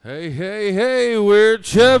Hey, hey, hey, we're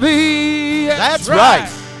chubby. That's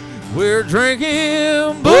right. We're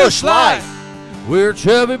drinking Busch Light. We're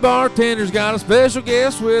chubby bartenders, got a special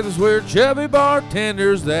guest with us. We're chubby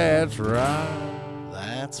bartenders, that's right.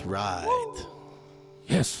 That's right.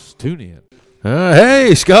 Yes, tune in.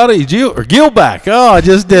 Hey, Scotty Gilback. Oh, I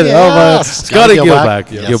just did it. Yeah, Scotty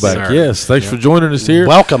Gilback. Yes, Gilback. sir. Yes, thanks for joining us here.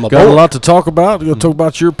 Welcome Got aboard. a lot to talk about. We're going to talk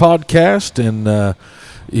about your podcast and,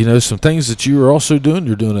 some things that you are also doing.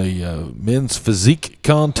 You're doing a men's physique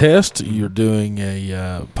contest. You're doing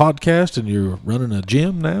a podcast, and you're running a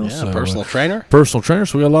gym now. Yeah, personal trainer. Personal trainer.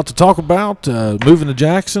 So we got a lot to talk about. Moving to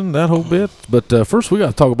Jackson, that whole bit. But first, we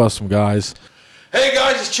got to talk about some guys. Hey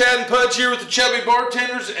guys, it's Chad and Pudge here with the Chubby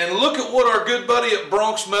Bartenders, and look at what our good buddy at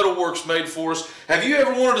Bronx Metalworks made for us. Have you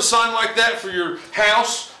ever wanted a sign like that for your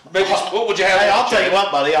house? Maybe what would you have? Hey, I'll tell you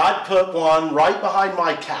what, buddy. I'd put one right behind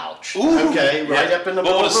my couch. Ooh, okay, right up in the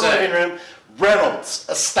middle of the living room. Reynolds,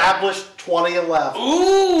 established 2011.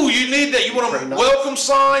 Ooh, you need that. You want a welcome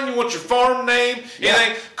sign. You want your farm name.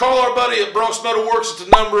 Anything. Call our buddy at Bronx Metalworks at the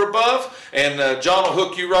number above, and John will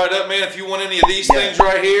hook you right up, man. If you want any of these things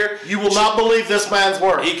right here, you will not believe this man's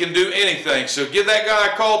work. He can do anything. So give that guy a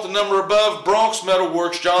call at the number above. Bronx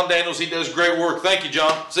Metalworks, John Daniels. He does great work. Thank you,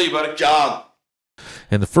 John. See you, buddy. John.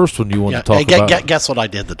 And the first one you want to talk about. Guess what I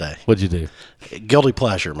did today? What'd you do? Guilty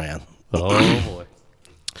pleasure, man. Oh boy.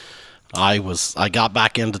 I got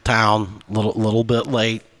back into town a little bit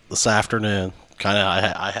late this afternoon.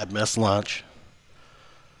 I had missed lunch,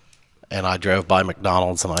 and I drove by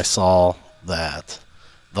McDonald's and I saw that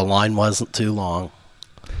the line wasn't too long.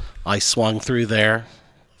 I swung through there,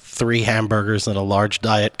 3 hamburgers and a large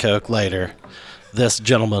Diet Coke later. This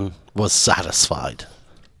gentleman was satisfied.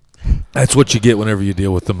 That's what you get whenever you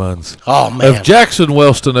deal with the Munns. Oh, man. Of Jackson,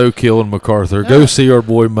 Wellston, Oak Hill, and MacArthur. Go see our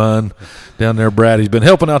boy Munn down there, Brad. He's been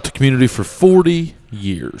helping out the community for 40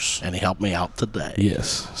 years. And he helped me out today.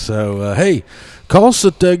 Yes. So, hey, call us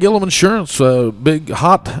at Gillum Insurance. Big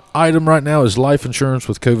hot item right now is life insurance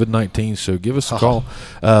with COVID-19. So give us a call.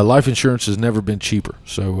 Life insurance has never been cheaper.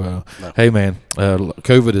 So, hey, man,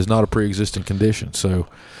 COVID is not a pre-existing condition. So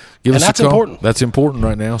give us a call. That's important. That's important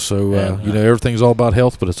right now. So, everything's all about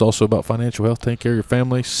health, but it's also about financial health. Take care of your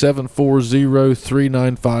family.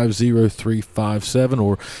 740-395-0357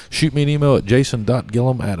 or shoot me an email at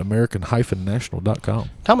jason.gillum@american-national.com.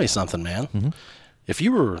 Tell me something, man. Mm-hmm. If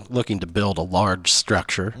you were looking to build a large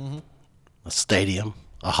structure, a stadium,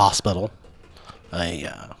 a hospital, a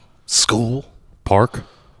school, park,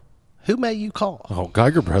 who may you call? Oh,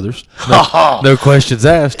 Geiger Brothers. No questions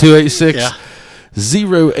asked. 286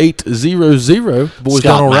 0800. Boys Scott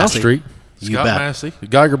down on Round Massey. Street. You Scott bet. Massey. The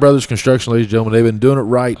Geiger Brothers Construction, ladies and gentlemen. They've been doing it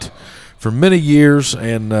right for many years,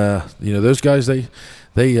 and those guys they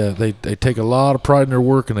take a lot of pride in their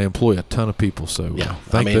work, and they employ a ton of people. So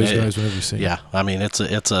thank those guys whenever you see them. Yeah, I mean it's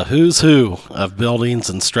a who's who of buildings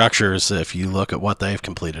and structures if you look at what they've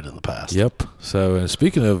completed in the past. Yep. So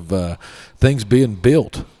speaking of things being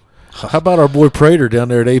built. How about our boy Prater down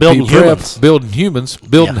there at AP building Prep? Humans. Building humans,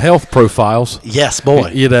 building health profiles. Yes, boy.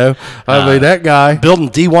 I mean, that guy. Building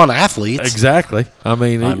D1 athletes. Exactly. I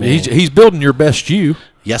mean, he's building your best you.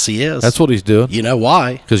 Yes, he is. That's what he's doing. You know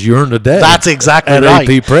why? Because you earned a day. That's exactly at right.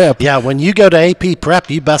 AP Prep. Yeah, when you go to AP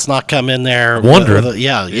Prep, you best not come in there wondering.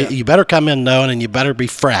 You better come in knowing, and you better be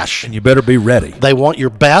fresh. And you better be ready. They want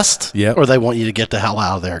your best, yep. Or they want you to get the hell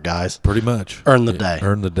out of there, guys. Pretty much. Earn the day.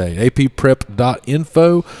 Earn the day.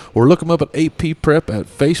 APprep.info, or look them up at APprep at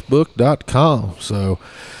Facebook.com. So,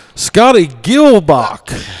 Scotty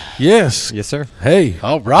Gilbach. Yes. Yes, sir. Hey.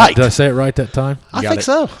 All right. Did I say it right that time? I think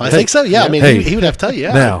so. I think so. Yeah. I mean, he would have to tell you.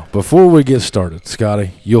 Yeah. Now, before we get started,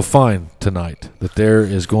 Scotty, you'll find tonight that there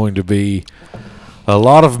is going to be a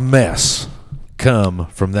lot of mess come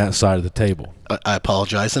from that side of the table. I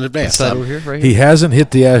apologize in advance. Over here, right here. He hasn't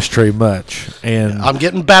hit the ashtray much, and I'm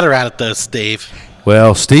getting better at it, though, Steve.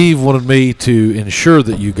 Well, Steve wanted me to ensure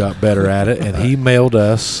that you got better at it, and he mailed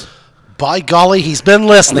us. By golly, he's been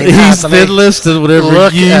listening. He's been listening,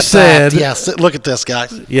 whatever you said. Yes, look at this,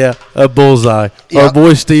 guys. Yeah, a bullseye. Yep. Our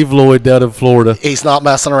boy Steve Lloyd down in Florida. He's not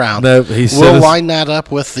messing around. No, we'll line that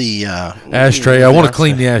up with the ashtray. I want to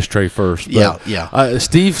clean the ashtray first. But,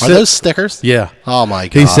 Steve said, are those stickers? Yeah. Oh my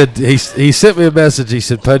God. He said he sent me a message. He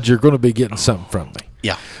said, "Pudge, you're going to be getting something from me."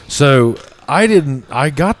 Yeah. So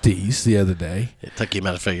I got these the other day. It took you a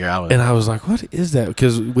minute to figure out. And I was like, what is that?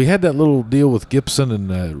 Because we had that little deal with Gibson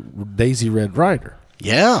and Daisy Red Ryder.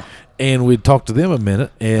 Yeah. And we'd talked to them a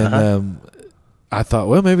minute, and I thought,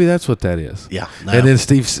 well, maybe that's what that is. Yeah. No. And then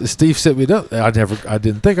Steve set me up. I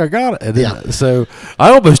didn't think I got it. And then, so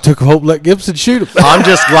I almost took hope let Gibson shoot him. I'm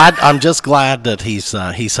just glad that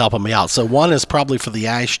he's helping me out. So one is probably for the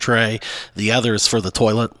ashtray, the other is for the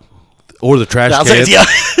toilet. Or the trash can. Yeah.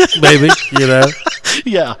 Maybe,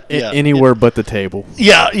 Yeah. Anywhere but the table.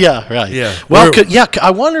 Yeah, right. Yeah. Well,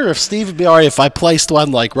 I wonder if Steve would be all right if I placed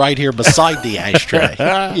one like right here beside the ashtray,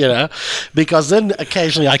 because then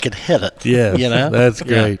occasionally I could hit it. Yeah, that's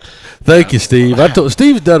great. Thank you, Steve.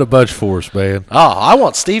 Steve's done a bunch for us, man. Oh, I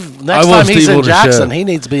want Steve next time he's in Jackson. He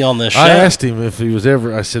needs to be on this show. I asked him if he was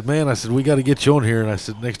ever. I said, we got to get you on here. And I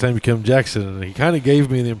said, next time you come to Jackson, and he kind of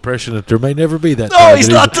gave me the impression that there may never be that. No, he's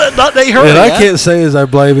not. They heard. And I can't say as I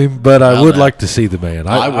blame him, but I would like to see the man.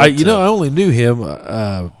 I only knew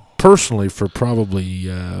him personally for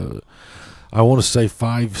probably I want to say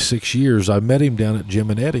 5-6 years. I met him down at Jim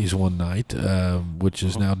and Eddie's one night, which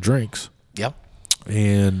is now Drinks. Yep.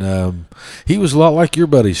 And he was a lot like your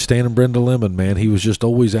buddy Stan and Brenda Lemon, man. He was just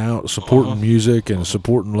always out supporting music and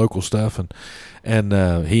supporting local stuff,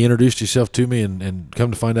 and he introduced himself to me, and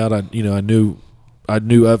come to find out, I knew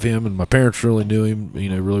of him, and my parents really knew him,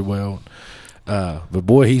 really well. But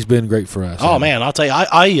boy, he's been great for us. Oh man, I'll tell you,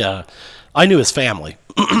 I knew his family.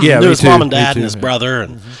 Yeah, knew his mom and dad too, and his brother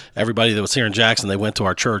and everybody that was here in Jackson. They went to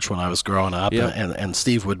our church when I was growing up, and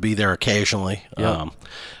Steve would be there occasionally. Yep.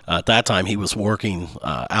 At that time, he was working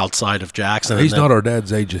outside of Jackson. He's not our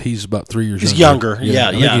dad's age. He's about 3 years He's younger. Yeah.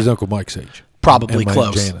 I think he's Uncle Mike's age. Probably and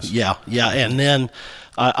close. Janice. Yeah. And then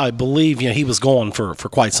I believe he was gone for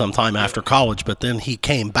quite some time after college, but then he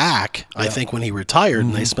came back. I think when he retired,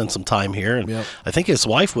 and they spent some time here. And I think his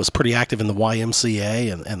wife was pretty active in the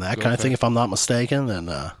YMCA and that kind of thing, if I'm not mistaken.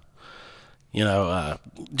 And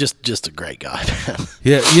just a great guy.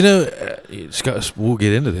 Yeah, Scott, we'll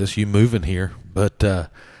get into this. You moving here, but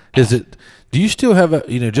do you still have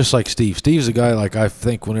just like Steve? Steve's a guy like I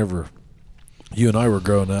think whenever you and I were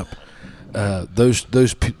growing up,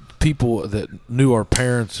 those people that knew our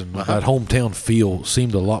parents and that hometown feel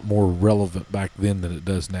seemed a lot more relevant back then than it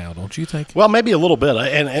does now, don't you think? Well, maybe a little bit,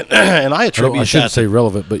 and I attribute I shouldn't say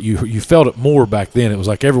relevant, but you felt it more back then. It was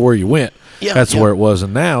like everywhere you went, that's where it was.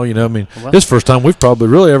 And now, this is the first time we've probably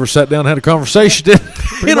really ever sat down and had a conversation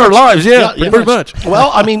in our lives. Yeah, pretty much.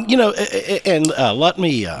 Well, and let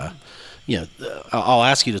me. I'll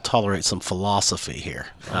ask you to tolerate some philosophy here.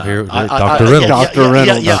 Dr.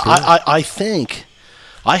 Reynolds. I think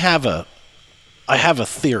I have a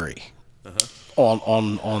theory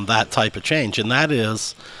on that type of change, and that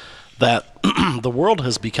is that the world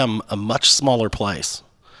has become a much smaller place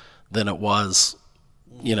than it was,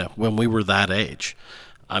 when we were that age.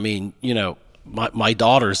 My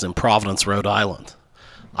daughter's in Providence, Rhode Island.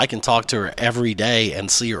 I can talk to her every day and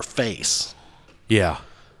see her face. Yeah.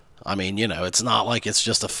 It's not like it's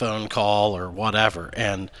just a phone call or whatever.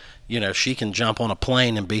 And, she can jump on a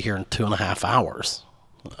plane and be here in 2.5 hours.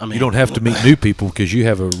 You don't have to meet new people because you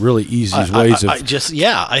have a really easy ways of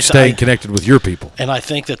staying connected with your people. And I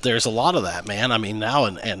think that there's a lot of that, man. Now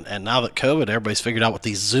and now that COVID, everybody's figured out what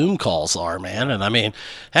these Zoom calls are, man. And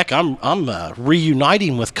heck, I'm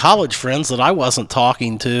reuniting with college friends that I wasn't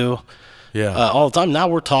talking to. Yeah, all the time. Now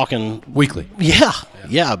we're talking weekly. Yeah,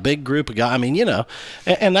 a big group of guys.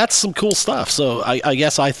 And that's some cool stuff. So I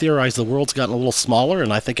guess I theorize the world's gotten a little smaller,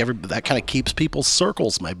 and I think that kind of keeps people's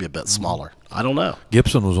circles maybe a bit smaller. I don't know.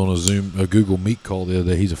 Gibson was on a Google Meet call the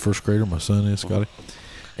other day. He's a first grader. My son is, Scotty,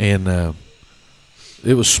 and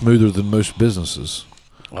it was smoother than most businesses.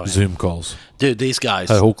 Zoom calls. Dude, these guys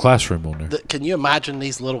had a whole classroom on there. Can you imagine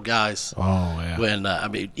these little guys? Oh, yeah. When,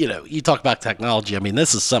 you talk about technology.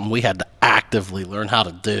 This is something we had to actively learn how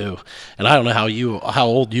to do. And I don't know how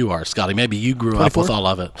old you are, Scotty. Maybe you grew 24? Up with all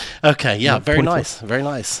of it. Okay, yeah, very 24. Nice. Very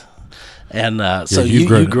nice. And so you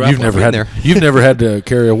grew up. You've never had to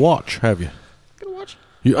carry a watch, have you?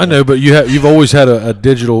 I know, but you've always had a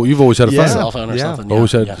digital. You've always had a cell phone or something.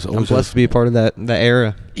 Always had. I'm blessed to be a part of that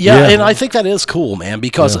era. Yeah, and I think that is cool, man,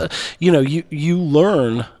 because you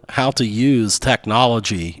learn how to use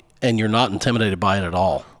technology, and you're not intimidated by it at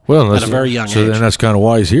all. Well, at a very young age. And that's kind of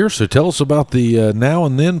why he's here. So tell us about the Now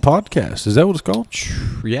and Then podcast. Is that what it's called?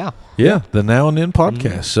 Yeah, the Now and Then podcast.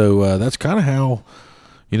 Mm-hmm. So that's kind of how.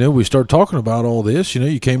 We started talking about all this.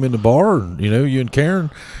 You came in the bar, and you and Karen,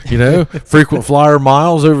 frequent flyer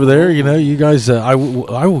Miles over there. You guys. I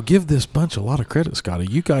will give this bunch a lot of credit, Scotty.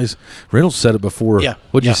 You guys, Reynolds said it before. Yeah.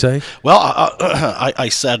 What'd you say? Well, I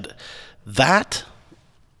said that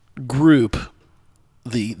group,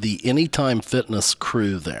 the Anytime Fitness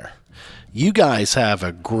crew there. You guys have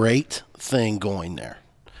a great thing going there,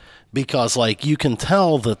 because you can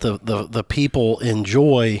tell that the people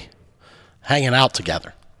enjoy hanging out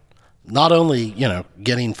together. Not only,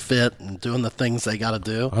 getting fit and doing the things they got to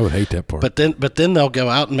do. I would hate that part. But then they'll go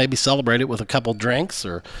out and maybe celebrate it with a couple drinks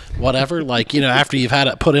or whatever. Like, after you've had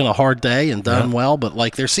it put in a hard day and done well. But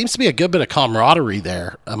like, there seems to be a good bit of camaraderie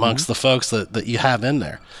there amongst the folks that you have in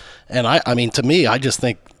there. And I mean, to me, I just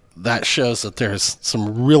think that shows that there's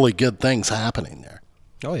some really good things happening there.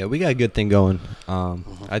 Oh yeah, we got a good thing going.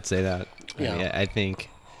 I'd say that. Yeah. I think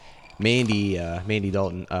Mandy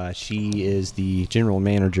Dalton, she is the general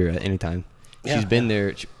manager at Anytime. She's been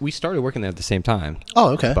there. We started working there at the same time. Oh,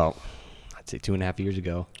 okay. About, I'd say 2.5 years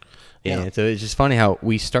ago. And Yeah. so it's just funny how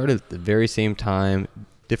we started at the very same time,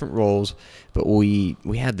 different roles, but we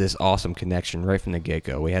had this awesome connection right from the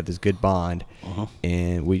get-go. We had this good bond,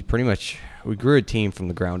 and we grew a team from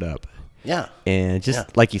the ground up. Yeah. And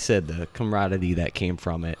just like you said, the camaraderie that came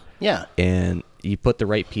from it. Yeah. And you put the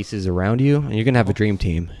right pieces around you, and you're going to have a dream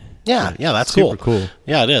team. Yeah, that's super cool.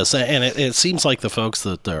 Yeah, it is. And it seems like the folks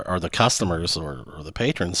that are the customers or the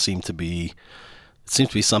patrons seems to be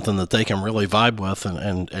something that they can really vibe with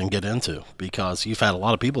and get into, because you've had a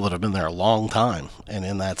lot of people that have been there a long time and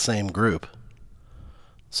in that same group.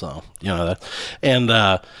 So, that. And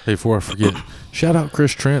hey, before I forget, shout out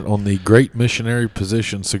Chris Trent on the Great Missionary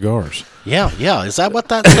Position cigars. Yeah. Is that what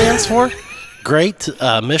that stands for? Great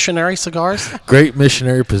missionary cigars? Great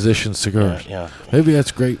Missionary Position cigars. Yeah. Maybe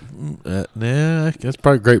that's great. That's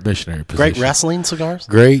probably Great Missionary Position. Great wrestling cigars?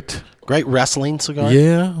 Great wrestling cigar?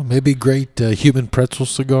 Yeah, maybe great human pretzel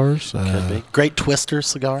cigars. Could be. Great twister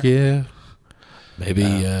cigar? Yeah. Maybe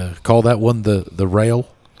call that one the rail.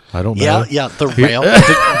 I don't know. Yeah, the rail.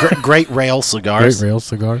 The great rail cigars. Great rail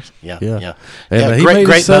cigars. Yeah. And he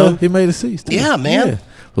great bone. He made a cease. Yeah, man. Yeah.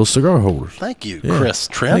 Little cigar holders. Thank you, Yeah. Chris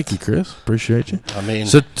Trent. Thank you, Chris. Appreciate you. I mean,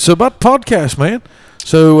 So about podcast, man.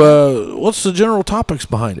 So what's the general topics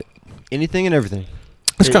behind it? Anything and everything.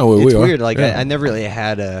 That's kind of what we It's are. weird. Like, Yeah. I never really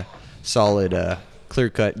had a solid,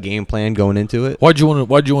 clear-cut game plan going into it. Why'd you want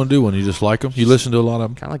to do one? You just like them? You listen to a lot of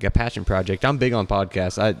them? Kind of like a passion project. I'm big on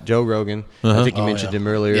podcasts. Joe Rogan. I think you mentioned him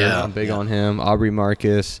earlier. Yeah, I'm big on him. Aubrey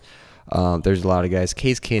Marcus. There's a lot of guys.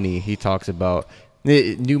 Case Kinney. He talks about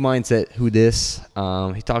new mindset. Who this?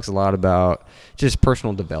 He talks a lot about just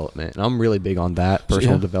personal development, and I'm really big on that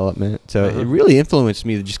personal development. So it really influenced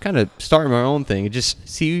me to just kind of start my own thing and just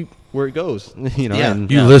see where it goes. Yeah. And,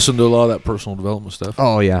 You listen to a lot of that personal development stuff?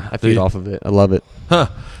 oh yeah, I feed you? off of it. I love it. Huh.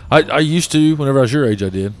 I used to, whenever I was your age, I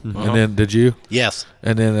did. And then, did you? yes.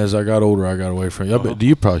 And then as I got older, I got away from you. I bet, do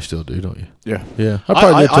you probably still do, don't you? Yeah. Yeah. I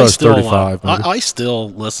probably did till I was 35. maybe. I still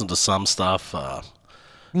listen to some stuff,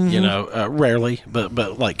 rarely, but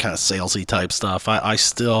like kind of salesy type stuff. I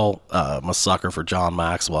still am a sucker for John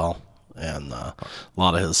Maxwell and a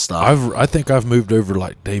lot of his stuff. I think I've moved over to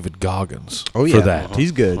like David Goggins Oh yeah, for that.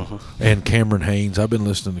 he's good. And Cameron Haynes. I've been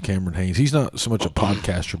listening to Cameron Haynes. He's not so much a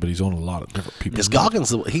podcaster, but he's on a lot of different people. Because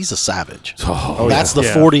Goggins, he's a savage. Oh, That's the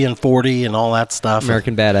 40 and 40 and all that stuff.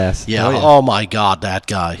 American Badass. Yeah. Oh, yeah. Oh my God, that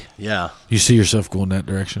guy. Yeah. You see yourself going that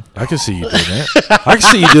direction? I can see you doing that. I can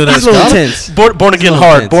see you doing that, He's a little Scotty. intense. Born again little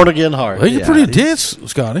hard. intense. Born again hard. Well, you're Yeah, pretty he's-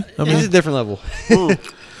 intense, Scotty. I He's a mean, different level.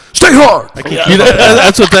 stay hard. You know,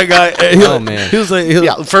 that's what that guy. Oh, man. He'll say.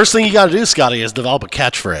 Yeah, the first thing you got to do, Scotty, is develop a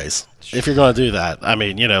catchphrase. If you're going to do that, I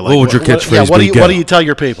mean, like, What would your catchphrase Yeah, what be? do Go. you tell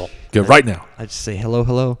your people? Go right now. I just say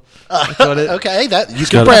hello. That's about it. Okay, that you can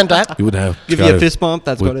Scotty, brand that. You wouldn't have. Give Scotty, you a fist bump.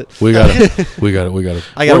 That's about it. We got it. We got it.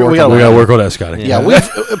 I gotta work on We that. got to work on that, Scotty. Yeah,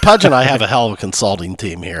 Pudge and I have a hell of a consulting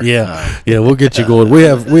team here. Yeah, we'll get you going. We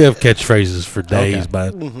have catchphrases for days,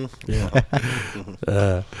 but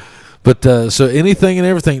but so anything and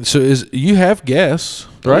everything. So you have guests,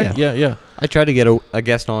 right? Yeah. I try to get a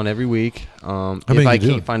guest on every week. many If I you do?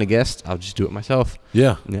 can't find a guest, I'll just do it myself.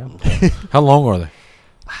 Yeah. Yeah. How long are they?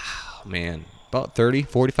 Oh, man, about 30,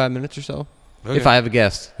 45 minutes or so. Okay. If I have a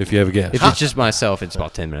guest. If you have a guest. If it's just myself, it's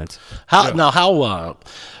about 10 minutes.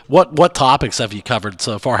 What topics have you covered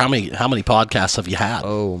so far? How many podcasts have you had?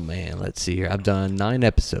 Oh, man, let's see here. I've done 9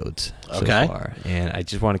 episodes so Okay. far, and I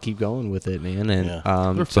just want to keep going with it, man.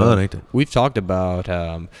 And They're fun, ain't they? We've talked about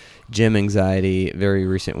gym anxiety, very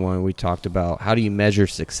recent one. We talked about how do you measure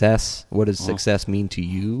success? What does success mean to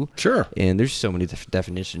you? Sure. And there's so many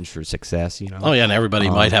definitions for success, Oh yeah, and everybody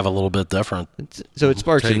might have a little bit different. So it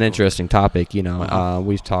sparks Take an on. interesting topic,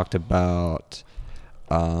 We've talked about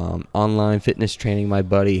online fitness training. My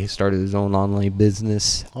buddy started his own online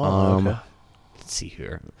business. Okay. Let's see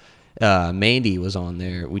here. Mandy was on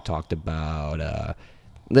there. We talked about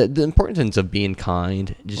the importance of being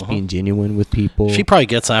kind, just being genuine with people. She probably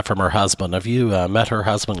gets that from her husband. Have you met her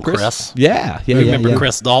husband, Chris? Yeah. You remember yeah.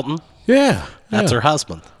 Chris Dalton? Yeah. That's her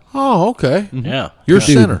husband. Oh, okay. Yeah. You're Yeah.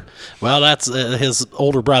 center. Well, that's his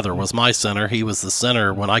older brother was my center. He was the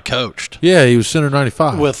center when I coached Yeah, he was center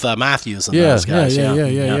 95. with Matthews and yeah, those guys. yeah.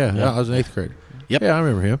 I was an 8th grader. Yep. Yeah, I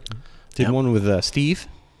remember him. Did Yep. one with Steve?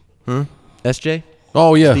 SJ?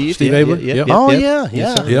 Oh, yeah. Steve, Steve yeah, Abler. yeah, Yep. yeah. Oh, Yep. yeah, Yes,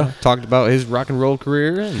 yeah. sir. Yeah. Talked about his rock and roll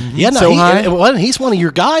career. And Yeah, no, so high. he's one of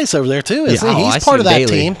your guys over there too, isn't Yeah, he? I He's see part of him that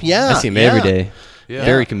daily. team. Yeah, I see him every day. Yeah.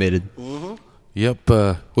 Very committed. Yep.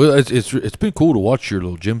 Well, it's been cool to watch your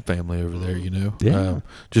little gym family over there. You know, Yeah.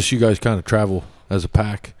 just you guys kind of travel as a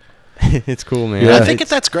pack. It's cool, man. Yeah. I think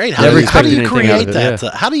that's great. How Never do you expected anything out create of it, that? yeah.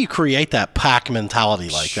 How do you create that pack mentality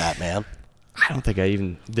like that, man? I don't think I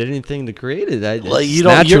even did anything to create it. Like, It's you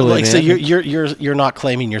don't. You're, naturally, like, so man. you're not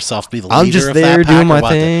claiming yourself to be the leader. I'm just of there that doing pack my or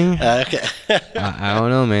what? thing. Okay. I don't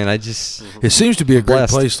know, man. I just It seems to be a great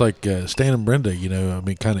Blessed. place, like Stan and Brenda. You know, I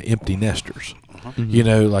mean, kind of empty nesters. Mm-hmm. You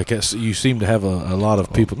know, like you seem to have a lot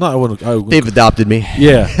of people. No, I wouldn't. they've adopted me.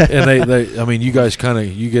 Yeah, and they. I mean, you guys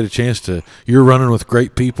you get a chance to. You're running with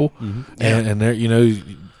great people, and they're you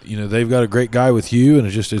know they've got a great guy with you, and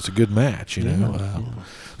it's a good match. You know.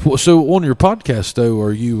 Well, so on your podcast though,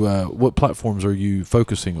 are you what platforms are you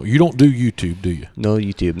focusing on? You don't do YouTube, do you? No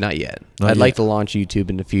YouTube, not yet. Not I'd yet. like to launch YouTube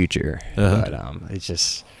in the future, Uh-huh. but it's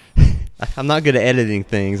just I'm not good at editing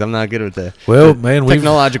things. I'm not good with the Well, man,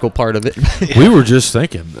 technological part of it. we were just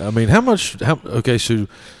thinking. I mean, okay, so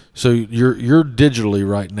you're digitally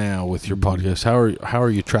right now with your podcast. How are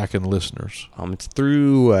you tracking listeners? It's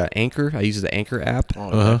through Anchor. I use the Anchor app.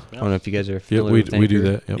 Uh-huh. I don't know if you guys are Yeah, familiar we with Anchor. do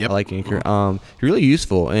that. Yep. I like Anchor. It's really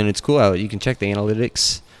useful, and it's cool how you can check the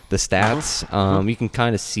analytics, the stats. You can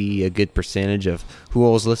kind of see a good percentage of who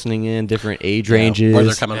all is listening in, different age ranges, Where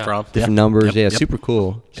they're coming from. different Yeah. numbers. Yep, Yeah, yep. super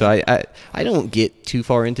cool. So I don't get too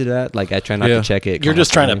far into that. Like I try not Yeah. to check it. You're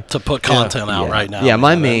just trying constantly. to put content out Yeah. right now. Yeah,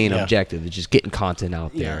 my You know, main yeah. objective is just getting content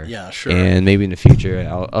out Yeah, there. yeah, sure. And maybe in the future,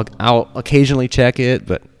 I'll occasionally check it,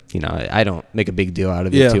 but I don't make a big deal out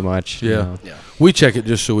of it too much. Yeah. Yeah. We check it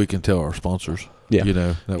just so we can tell our sponsors. Yeah. You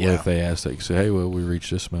know, that way Yeah. if they ask, they can say, hey, well, we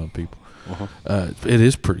reached this amount of people. It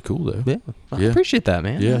is pretty cool, though. Yeah, I Yeah. appreciate that,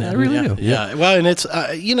 man. Yeah. I really yeah, do. Yeah. Well, and it's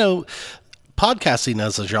podcasting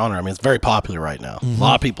as a genre. I mean, it's very popular right now. A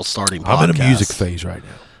lot of people starting podcasts. I'm in a music phase right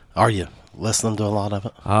now. Are you listening to a lot of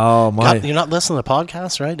it? Oh, my. You're not listening to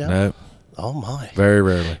podcasts right now? No, Oh my! very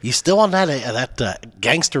rarely. You still on that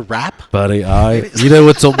gangster rap? Buddy, you know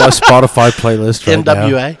what's on my Spotify playlist right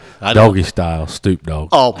NWA? now? I don't- Doggy Style, Stoop Dog.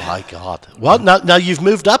 Oh my God! Well, now you've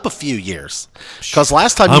moved up a few years because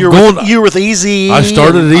last time I'm you were with Easy. I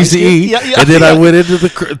started at Easy E, and then I went into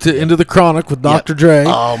the Chronic with Dr. Dre.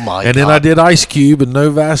 Oh, my And then God. I did Ice Cube and No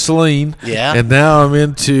Vaseline. Yeah. And now I've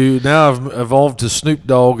evolved to Snoop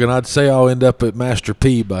Dogg, and I'd say I'll end up at Master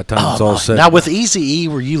P by the time it's all set. Now with Easy E,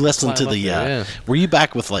 were you listening to Climb the? up there, yeah. Were you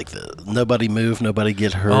back with like the Nobody Move, Nobody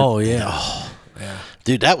Get Hurt? Oh yeah.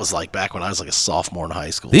 Dude, that was like back when I was like a sophomore in high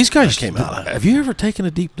school. These guys That came out. Have you ever taken a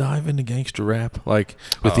deep dive into gangster rap, like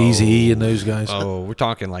with Easy E and those guys? Oh, we're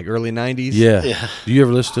talking like early '90s. Yeah. Yeah. Do you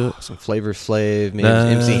ever listen to it? Some Flavor Flav, maybe Nah.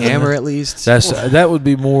 MC Hammer at least. That would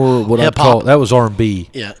be more what I'd Hip-hop. call. That was R&B.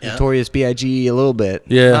 Yeah, yeah. Notorious B.I.G. a little bit.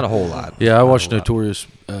 Yeah. Not a whole lot. Yeah, I Not a watched whole lot. Notorious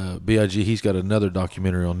B.I.G. He's got another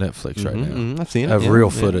documentary on Netflix right now. I've seen it. Of yeah,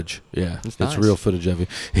 real yeah. footage. Yeah, It's it's nice. real footage of him.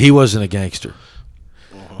 He wasn't a gangster.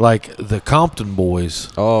 Like the Compton boys.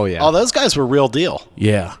 Oh yeah. Oh, those guys were real deal,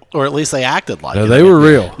 Yeah. or at least they acted like No, it. they were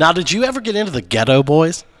real. Now, did you ever get into the Ghetto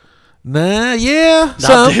Boys? Nah, yeah.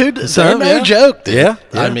 Now, some, dude, some, they're no yeah. joke, dude. Yeah,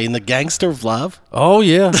 I yeah. mean, the Gangster of Love. Oh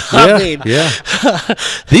yeah. I Yeah. mean- yeah.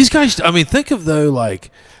 These guys. I mean, think of I'm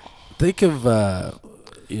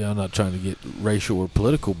not trying to get racial or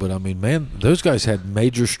political, but I mean, man, those guys had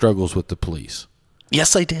major struggles with the police.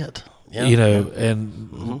 Yes, they did. Yeah.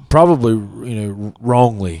 And probably,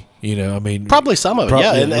 wrongly. I mean, Probably some of it, Prob-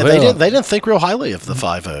 yeah. And well- they didn't think real highly of the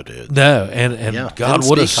 5-0, dude. no, and Yeah, God, didn't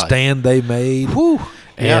what a speak high. stand they made. Whew.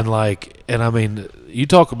 And Yeah. I mean, you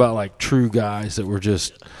talk about like true guys that were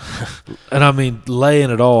just, and I mean, laying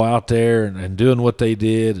it all out there and doing what they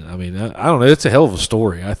did. And I mean, I don't know. It's a hell of a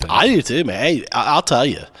story, I think. I do too, man. Hey, I'll tell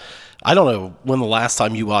you. I don't know when the last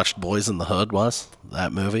time you watched Boys in the Hood was,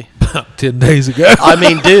 that movie. 10 days ago. I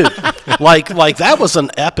mean, dude, like that was an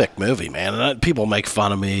epic movie, man. And people make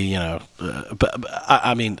fun of me, but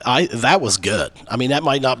I mean, that was good. I mean, that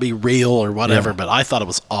might not be real or whatever, Yeah. but I thought it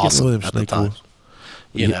was awesome William at the Snake time. was.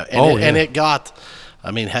 You Yeah. know, and Oh, yeah. it got. I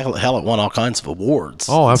mean, hell, it won all kinds of awards.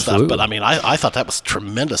 Oh, and stuff, absolutely. but I mean, I thought that was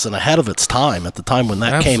tremendous and ahead of its time at the time when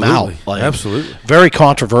that came out. Absolutely. Absolutely. Very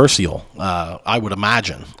controversial, I would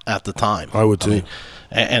imagine, at the time. I would, too.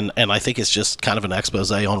 And I think it's just kind of an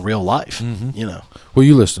expose on real life, Mm-hmm. you know. What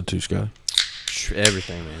you listening to, Scotty?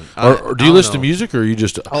 Everything, man. Or do you listen to music, or are you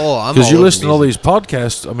just? Oh, I'm because all you over listen to all music. these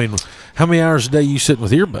podcasts. I mean, how many hours a day you sitting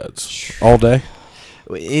with earbuds all day?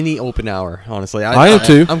 Any open hour, honestly. I am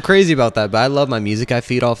too. I'm crazy about that, but I love my music. I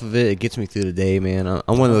feed off of it. It gets me through the day, man.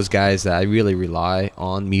 I'm one of those guys that I really rely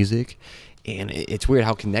on music, and it's weird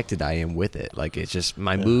how connected I am with it. Like, it's just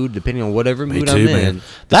my mood, depending on whatever mood too, I'm man. in.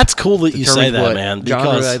 That's cool that you say determines that, what man. genre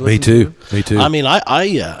Because I Me listen too. to. Me too. I mean,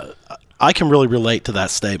 I can really relate to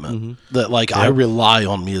that statement. That like I rely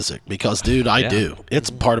on music because, dude, I do.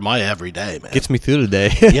 It's part of my everyday, man. Gets me through the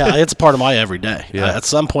day. Yeah, it's part of my everyday. Yeah. At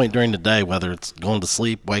some point during the day, whether it's going to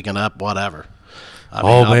sleep, waking up, whatever. I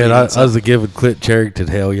mean, Oh I'll man, be I inside- was giving Clint Charrington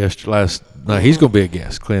hell last night. He's going to be a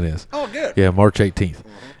guest. Clint is. Oh, good. Yeah, March 18th,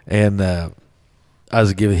 and I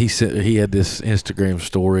was giving. He had this Instagram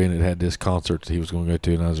story, and it had this concert that he was going to go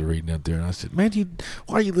to, and I was reading up there, and I said, "Man,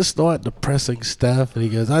 why are you listening to all that depressing stuff?" And he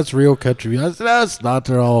goes, "That's real country." I said, "No, it's not.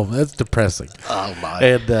 That's depressing." Oh my.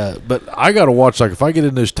 And but I got to watch, like, if I get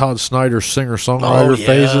in those Todd Snyder singer-songwriter yeah,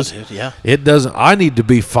 phases, dude, yeah. it doesn't. I need to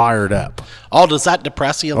be fired up. Oh, does that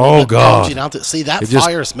depress you? A Oh, little bit? God. You don't see, that It just-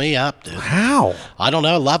 fires me up, dude. How? I don't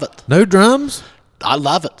know. I love it. No drums? I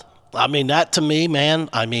love it. I mean, that to me, man.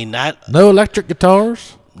 I mean that. No electric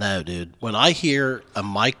guitars? No, dude. When I hear a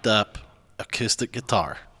mic'd up acoustic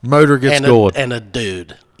guitar Motor gets and going. and a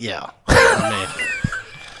dude, yeah. I mean,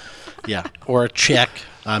 yeah, or a chick.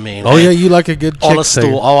 I mean, Oh yeah, you like a good chick on a singer.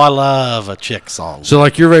 stool. Oh, I love a chick song. So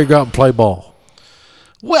like you're ready to go out and play ball.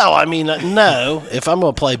 Well, I mean, no. If I'm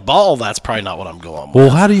going to play ball, that's probably not what I'm going with. Well,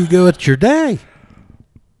 how do you go at your day?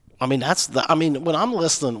 I mean, I mean, when I'm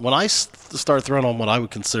listening, when I start throwing on what I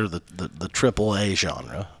would consider the triple A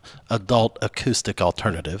genre, adult acoustic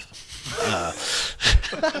alternative,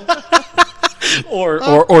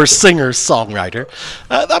 or singer songwriter,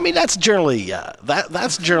 I mean, that's generally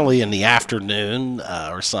that's generally in the afternoon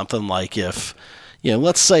or something. Like if,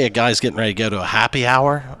 let's say a guy's getting ready to go to a happy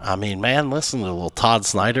hour. I mean, man, listen to a little Todd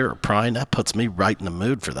Snyder or Prine. That puts me right in the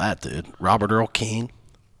mood for that, dude. Robert Earl Keen.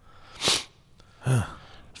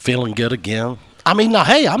 Feeling good again. I mean, now,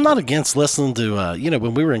 hey, I'm not against listening to,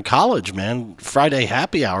 when we were in college, man, Friday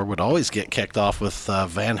happy hour would always get kicked off with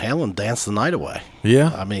Van Halen, Dance the Night Away.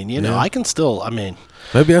 Yeah. I mean, Yeah. I can still,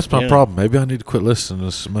 Maybe that's my Yeah. problem. Maybe I need to quit listening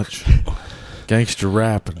to so much gangster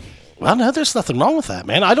rap, and well, no, there's nothing wrong with that,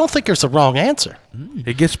 man. I don't think there's a wrong answer.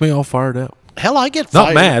 it gets me all fired up. Hell, I get Not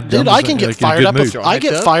fired. mad, Dude, I'm I just can saying, get like, in a fired good up with, mood. I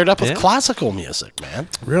get Hyped up? fired up with Yeah. classical music, man.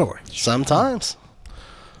 Really? Sometimes.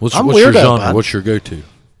 What's I'm your weirdo, genre? bud. What's your go-to?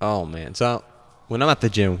 Oh man, so when I'm at the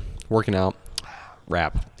gym working out,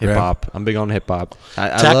 rap, hip hop. I'm big on hip hop. I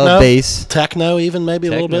Techno, love bass. Techno, even maybe a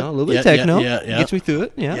little bit. A little bit Yeah, of techno. Yeah. Gets me through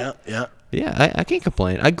it. Yeah. Yeah. I can't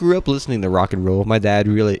complain. I grew up listening to rock and roll. My dad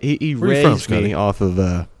really he Where you from, raised Scotty? me off of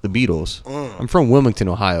the Beatles. I'm from Wilmington,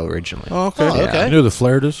 Ohio originally. Oh, okay. Oh, okay. You know the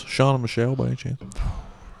Flaridas? Sean and Michelle, by any chance?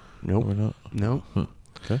 Nope. Or not? Nope.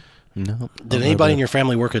 Okay. No. Did anybody in your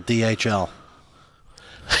family work at DHL?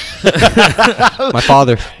 My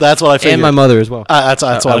father That's what I figured. and my mother as well. That's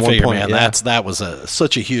what At I one figured, point, man. yeah. That was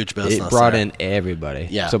such a huge business. It brought there. in everybody.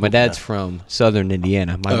 Yeah. So my dad's from Southern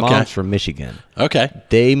Indiana. My Okay. mom's from Michigan. Okay.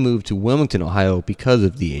 They moved to Wilmington, Ohio because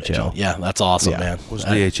of DHL. Yeah, that's awesome, Yeah. man. What's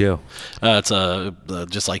DHL?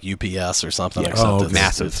 It's just like UPS or something. Yeah. Except Oh, okay. it's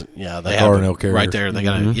Massive. yeah, they R&L have carrier. right there. They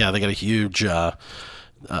got they got a huge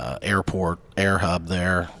airport air hub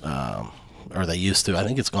there. Or they used to. I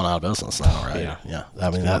think it's gone out of business now, right? Yeah. I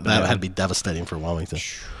mean, that had to be devastating for Wilmington.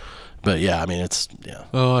 But yeah, I mean, it's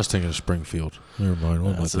Oh, I was thinking of Springfield. Never mind.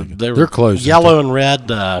 What am I So thinking? they were They're closed. Yellow and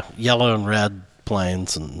red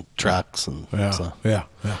planes and trucks and Yeah. so. Yeah.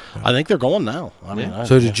 I think they're going now. I mean,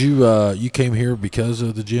 So did you came here because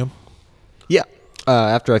of the gym? Yeah.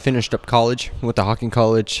 After I finished up college, went to Hawking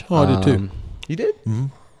College. Oh, I did too. You did? Mm-hmm.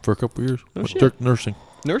 For a couple of years. Went shit. took nursing.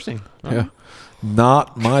 Nursing. Yeah.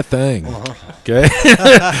 Not my thing. Okay.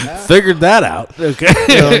 Figured that out. Okay.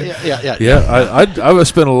 yeah. Yeah, I would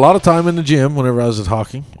spend a lot of time in the gym whenever I was at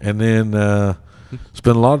Hawking, and then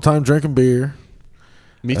spend a lot of time drinking beer.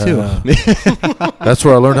 Me too. That's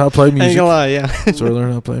where I learned how to play Ain't music. gonna lie, yeah. That's where I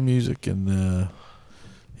learned how to play music, and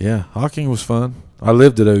yeah, Hawking was fun. I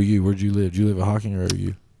lived at OU. Where'd you live? Did you live at Hawking or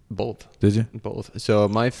OU? Both. Did you? Both. So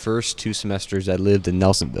my first 2 semesters, I lived in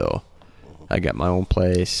Nelsonville. I got my own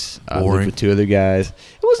place. I lived Boring. with 2 other guys. It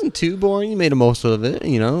wasn't too boring. You made the most of it.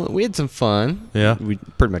 We had some fun. Yeah. We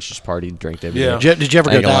pretty much just partied, drank every Yeah. day. Did you ever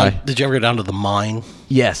I go ain't gonna down? lie. Did you ever go down to the mine?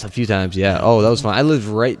 Yes, a few times. Yeah. Oh, that was fun. I lived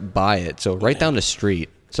right by it, so right down the street.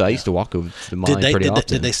 So I used to walk over to the mine pretty often.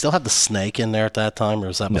 Did they still have the snake in there at that time, or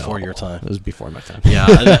was that before your time? It was before my time. Yeah,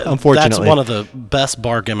 Unfortunately. that's one of the best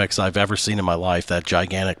bar gimmicks I've ever seen in my life. That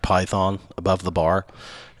gigantic python above the bar,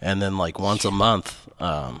 and then like once a month,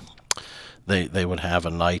 they would have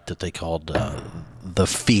a night that they called the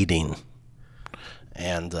feeding,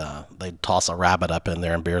 and they'd toss a rabbit up in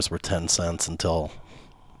there, and beers were 10 cents until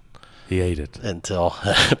he ate it. Until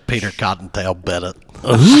Peter Cottontail bit it.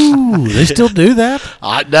 Ooh, they still do that?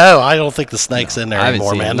 I don't think the snake's in there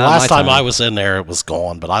anymore, man. Last time I was in there, it was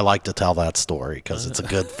gone. But I like to tell that story because it's a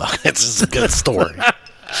good, it's just a good story.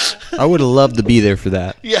 I would have loved to be there for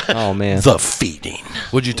that. Yeah. Oh man. The feeding.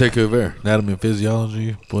 What'd you take over there? Anatomy and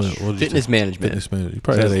physiology. Fitness management. Fitness management. You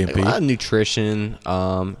probably had A&P. A lot of nutrition,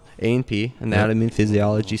 A&P, anatomy and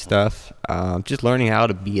physiology stuff. Just learning how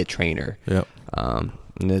to be a trainer. Yep.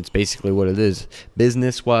 And that's basically what it is.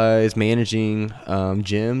 Business-wise, managing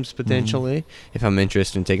gyms potentially, if I'm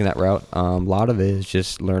interested in taking that route. A lot of it is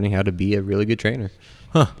just learning how to be a really good trainer.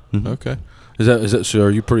 Huh. Okay. Is that so?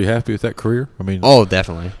 Are you pretty happy with that career? I mean, oh,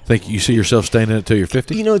 definitely. Think you see yourself staying in it till you're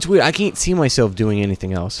 50? You know, it's weird. I can't see myself doing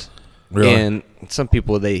anything else. Really? And some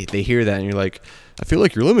people they hear that and you're like, I feel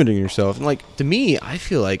like you're limiting yourself. And like to me, I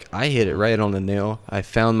feel like I hit it right on the nail. I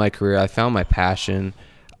found my career. I found my passion.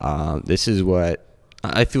 This is what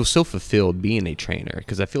I feel so fulfilled being a trainer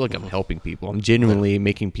because I feel like I'm helping people. I'm genuinely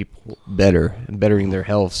making people better and bettering their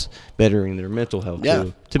health, bettering their mental health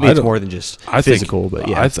too. To me, it's more than just physical. But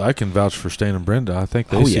yeah, I can vouch for Stan and Brenda. I think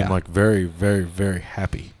they seem like very, very, very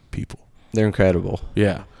happy people. They're incredible.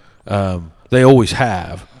 Yeah, they always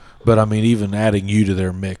have. But I mean, even adding you to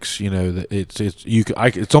their mix, you know,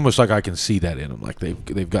 it's almost like I can see that in them. Like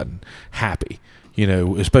they've gotten happy, you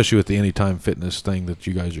know, especially with the Anytime Fitness thing that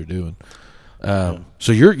you guys are doing.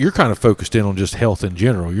 So you're kind of focused in on just health in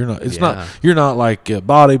general. You're not. You're not like a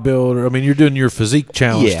bodybuilder. I mean, you're doing your physique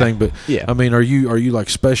challenge thing, but I mean, are you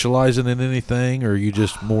like specializing in anything, or are you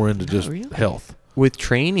just more into just health? With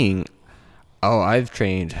training, I've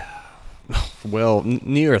trained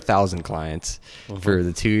near 1,000 clients for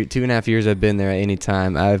the two and a half years I've been there. At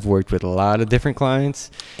Anytime, I've worked with a lot of different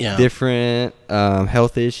clients, different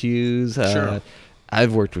health issues. Sure.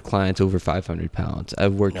 I've worked with clients over 500 pounds.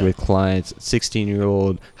 I've worked with clients,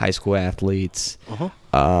 16-year-old high school athletes,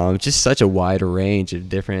 just such a wide range of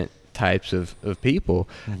different types of people.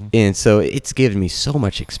 And so it's given me so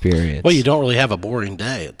much experience. Well, you don't really have a boring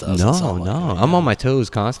day. It doesn't sound like it. I'm on my toes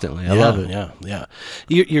constantly. I love it. Yeah.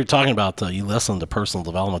 You're talking about you listen to personal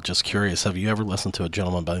development. Just curious, have you ever listened to a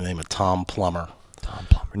gentleman by the name of Tom Plummer? Tom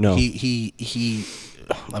Plummer. No. He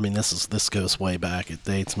I mean, this goes way back. It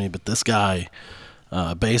dates me, but this guy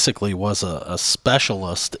basically was a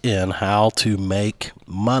specialist in how to make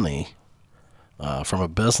money from a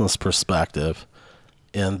business perspective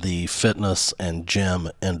in the fitness and gym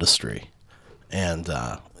industry, and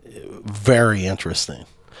very interesting.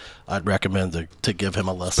 I'd recommend to give him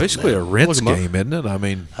a listen. It's basically a rents game, isn't it? I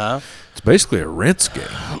mean, it's basically a rents game.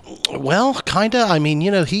 Well, kind of. I mean,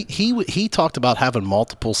 you know, he talked about having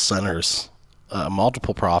multiple centers,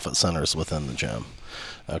 multiple profit centers within the gym.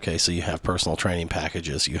 Okay, so you have personal training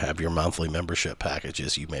packages, you have your monthly membership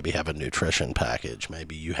packages, you maybe have a nutrition package,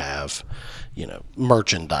 maybe you have, you know,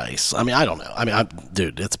 merchandise. I mean, I don't know. I mean,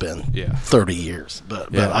 dude, it's been 30 years.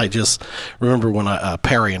 But I just remember when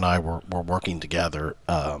Perry and I were working together,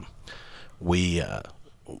 we had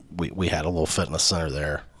a little fitness center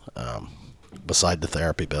there beside the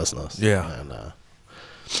therapy business. Yeah. And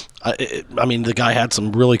I mean, the guy had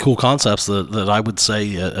some really cool concepts that I would say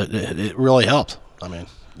it really helped. I mean,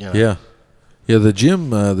 you know. Yeah. The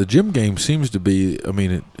gym game seems to be. I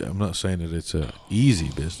mean, I'm not saying that it's a easy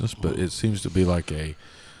business, but it seems to be like I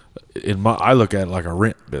look at it like a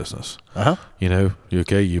rent business. You know,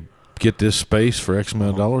 you get this space for X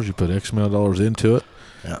amount of dollars, you put X amount of dollars into it.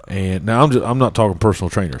 Yeah. And now I'm not talking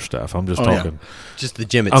personal trainer stuff. I'm just talking just the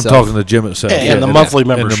gym itself. I'm talking the gym itself and the monthly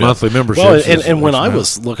membership. And the monthly membership. Well, and when I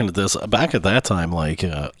was looking at this back at that time, like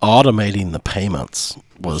automating the payments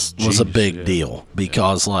was a big deal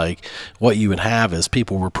because like what you would have is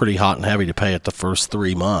people were pretty hot and heavy to pay it the first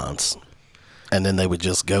 3 months, and then they would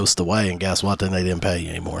just ghost away. And guess what? Then they didn't pay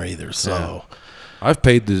you anymore either. So. Yeah. I've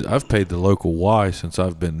paid the local Y since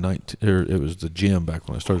I've been 19. It was the gym back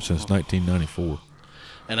when I started since 1994.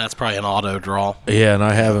 And that's probably an auto draw. Yeah, and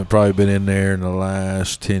I haven't probably been in there in the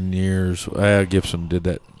last 10 years. Gibson did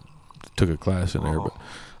that, took a class in there. But,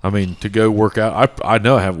 I mean, to go work out, I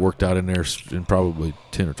know I haven't worked out in there in probably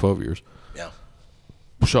 10 or 12 years. Yeah.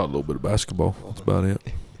 Shot a little bit of basketball. That's about it.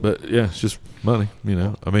 But, yeah, it's just money, you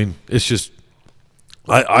know. I mean, it's just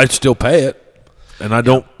I still pay it. And I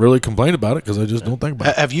don't really complain about it because I just don't think about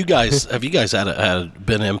it. Have you guys had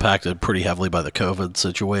been impacted pretty heavily by the COVID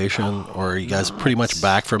situation, or are you guys pretty much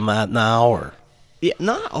back from that now? Or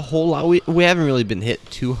not a whole lot. We haven't really been hit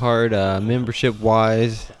too hard membership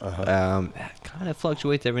wise. Kind kind of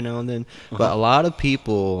fluctuates every now and then. But a lot of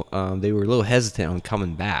people, they were a little hesitant on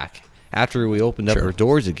coming back. After we opened up our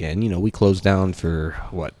doors again, we closed down for,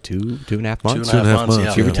 what, 2.5 months? 2.5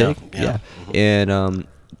 months, give or take. Yeah. And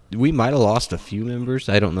we might have lost a few members.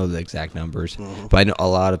 I don't know the exact numbers. But I know a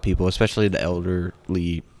lot of people, especially the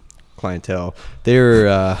elderly clientele, they're,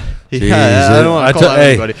 I don't want to call out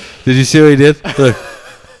anybody. Did you see what he did?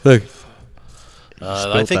 Look.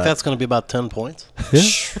 I think that's going to be about 10 points. Yeah.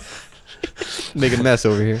 Make a mess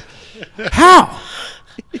over here. How?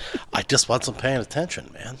 I just wasn't paying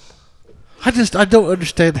attention, man. I don't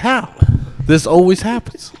understand how. This always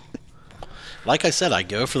happens. Like I said, I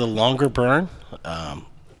go for the longer burn, and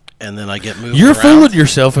then I get moved You're around. fooling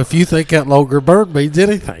yourself if you think that longer burn means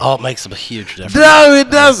anything. Oh, it makes a huge difference. No,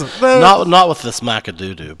 it doesn't. No. Not with this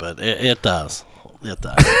Macadoo, but it does. It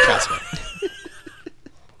does. Trust me.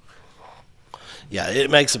 Yeah,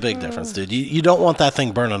 it makes a big difference, dude. You don't want that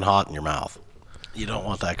thing burning hot in your mouth. You don't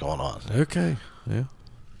want that going on. Okay. Yeah.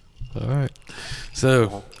 All right.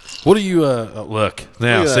 So, what do you look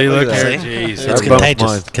now? See, look here. Jeez, It's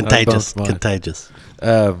contagious.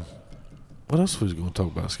 What else was we going to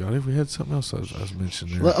talk about, Scotty? We had something else I was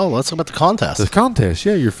mentioning there. Oh, let's talk about the contest. The contest,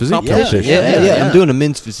 yeah, your physique Yeah, competition. Yeah. I'm doing a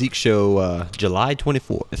men's physique show July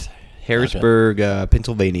 24th, Harrisburg,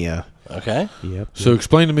 Pennsylvania. Okay. Yep. So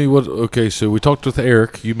explain to me so we talked with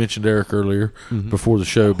Eric. You mentioned Eric earlier before the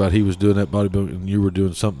show about he was doing that bodybuilding and you were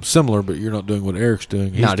doing something similar, but you're not doing what Eric's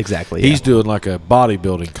doing. Not exactly. He's doing like a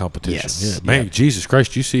bodybuilding competition. Yes. Yeah. Man, Jesus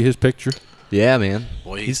Christ, you see his picture? Yeah, man.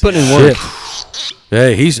 Boy, he's putting in work.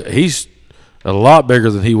 Hey, he's a lot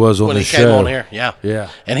bigger than he was on when he this came show. on here,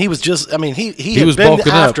 yeah. And he was just, he was had been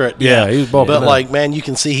bulking after up. it. Yeah, he was bulking But, up. man, you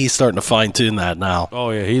can see he's starting to fine-tune that now.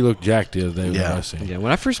 Oh, yeah, he looked jacked the other day when Yeah. I seen him. Yeah,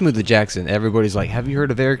 when I first moved to Jackson, everybody's like, "Have you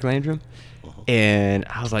heard of Eric Landrum?" And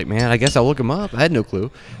I was like, "Man, I guess I'll look him up." I had no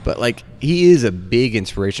clue, but he is a big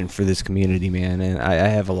inspiration for this community, man, and I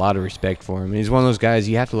have a lot of respect for him. And he's one of those guys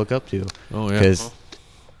you have to look up to. Oh, yeah. Because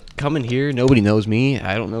coming here, nobody knows me.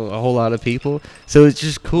 I don't know a whole lot of people, so it's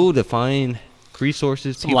just cool to find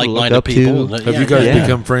resources, people to look like-minded up people. to. Have you guys Yeah.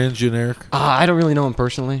 become friends, you and Eric? I don't really know him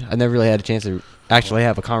personally. I never really had a chance to actually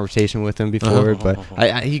have a conversation with him before, but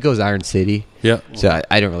he goes Iron City. Yeah. So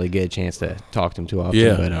I don't really get a chance to talk to him too often.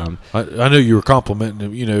 Yeah, But I know you were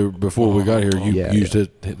complimenting him. Before we got here, you Yeah, used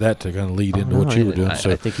that to kind of lead into what you were doing.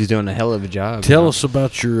 I think he's doing a hell of a job. Tell us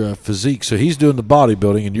about your physique. So he's doing the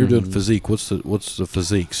bodybuilding, and you're doing physique. What's the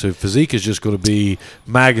physique? So physique is just going to be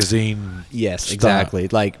magazine. Yes, style. exactly.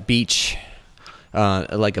 Like beach.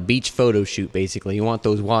 Like a beach photo shoot, basically. You want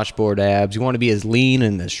those washboard abs. You want to be as lean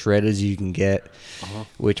and as shredded as you can get.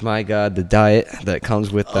 Which, my God, the diet that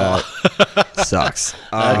comes with that sucks.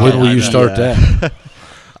 When will you start that?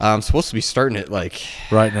 I'm supposed to be starting it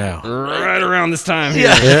Right now. right around this time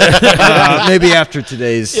here. Maybe after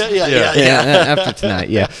today's. After tonight,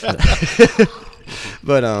 yeah.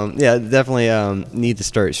 But definitely need to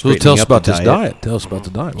start So straightening tell us up about the this diet. Tell us about the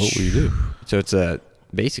diet. What will you do? So it's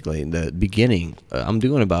basically in the beginning. I'm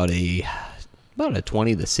doing about a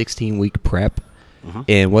 20 to 16 week prep,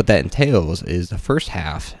 and what that entails is the first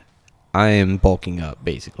half, I am bulking up.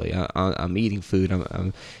 Basically, I'm eating food.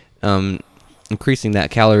 I'm increasing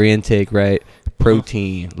that calorie intake, right?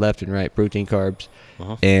 Protein, left and right, protein, carbs,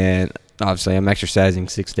 and obviously I'm exercising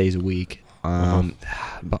 6 days a week.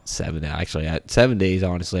 About 7 actually. 7 days,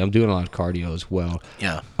 honestly. I'm doing a lot of cardio as well.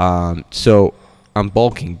 Yeah. So I'm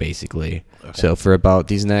bulking basically. Okay. So for about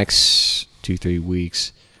these next 2-3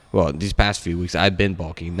 weeks, well, these past few weeks, I've been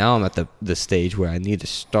bulking. Now I'm at the stage where I need to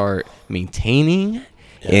start maintaining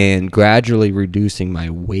and gradually reducing my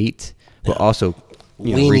weight, but also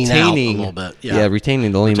leaning retaining out a little bit.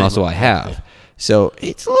 Retaining the lean muscle I have. So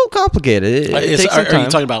it's a little complicated. It takes some time. Are you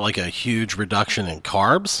talking about like a huge reduction in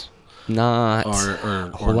carbs? Not or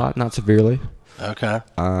a whole lot, not severely. Okay.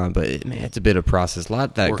 But it's a bit of a process. A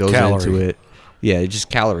lot that Or goes calorie. into it. Yeah, just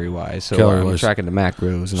calorie-wise. So I'm tracking the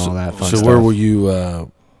macros and all that fun stuff. So where will you?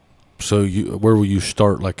 Where will you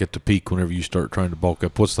start? Like at the peak, whenever you start trying to bulk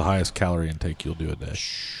up, what's the highest calorie intake you'll do a day?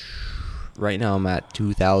 Right now I'm at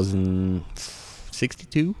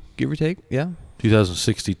 2,062, give or take. Yeah.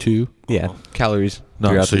 2,062. Yeah, calories.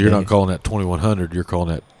 No, so you're not calling that 2,100. You're calling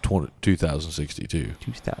that 2,062.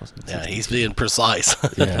 2,000. Yeah, he's being precise.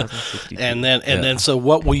 Yeah. and then so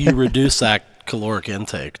what will you reduce that caloric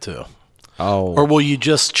intake to? Oh. Or will you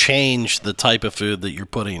just change the type of food that you're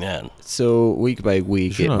putting in? So week by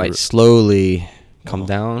week, You're it not might slowly come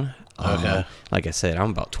down. Okay. Like I said, I'm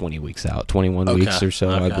about 20 weeks out, 21 Okay. weeks or so.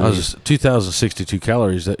 I Okay. I was believe. just 2,062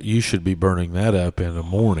 calories. That you should be burning that up in the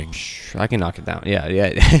morning. I can knock it down. Yeah. I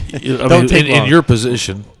Don't mean, take in long. your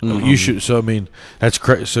position, you should. So I mean, that's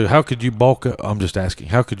crazy. So how could you bulk up? I'm just asking.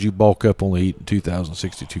 How could you bulk up only eating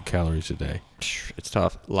 2,062 calories a day? It's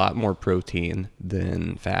tough. A lot more protein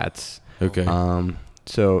than fats. Okay.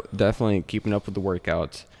 So definitely keeping up with the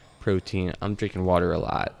workouts, protein. I'm drinking water a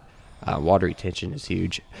lot. Water retention is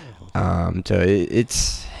huge. So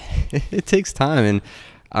it's it takes time,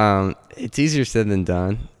 and it's easier said than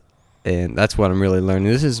done. And that's what I'm really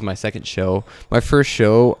learning. This is my second show. My first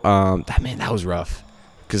show, that was rough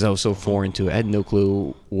because I was so foreign to it. I had no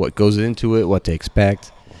clue what goes into it, what to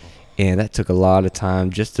expect, and that took a lot of time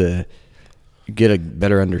just to get a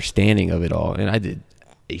better understanding of it all. And I did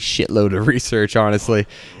a shitload of research, honestly,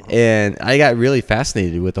 and I got really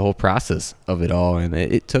fascinated with the whole process of it all. And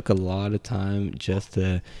it took a lot of time just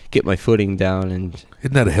to get my footing down. And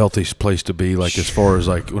Isn't that a healthy place to be? Like as far as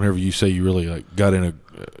like whenever you say you really like got in a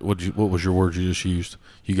what was your word you just used?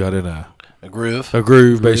 You got in a groove.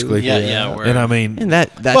 groove, basically. Yeah. And I mean, and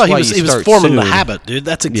that's Well, why he you was start forming the soon. habit, dude.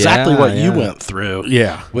 That's exactly Yeah, what you yeah. went through.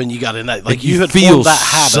 yeah, When you got in that, like you you had feel formed that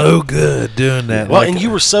habit. so good doing that. Well, Like, and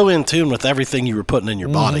you were so in tune with everything you were putting in your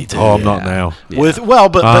body, too. oh, I'm not now.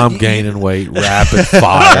 But I'm gaining weight, rapid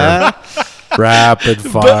fire, rapid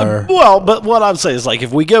fire. But what I'm saying is, like,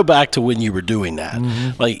 if we go back to when you were doing that,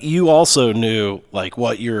 like, you also knew, like,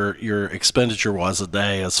 what your expenditure was a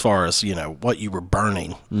day as far as, what you were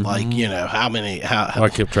burning. Like, how I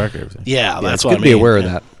kept track of everything. yeah, Yeah, that's it's what good I to be mean. aware of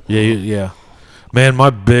that. Yeah. Man, my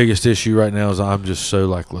biggest issue right now is I'm just so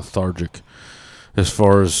like lethargic. As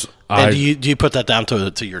far as And do you put that down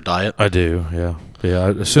to your diet? I do, yeah.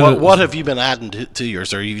 As soon What have you been adding to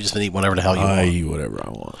yours, or you just been eating whatever the hell you I want? eat whatever I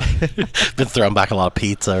want, Been throwing back a lot of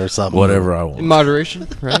pizza or something? whatever I In want. moderation,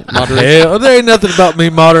 right? Moderation. Hell, there ain't nothing about me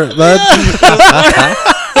moderate, bud.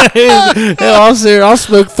 Hell, I'll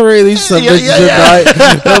smoke 3 of these some bitches at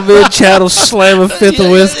night. I'll be in Chattel, slam a 5th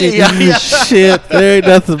of whiskey. Yeah. Shit, there ain't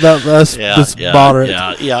nothing about us that's moderate.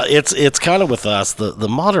 Yeah. It's kind of with us the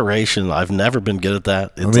moderation. I've never been good at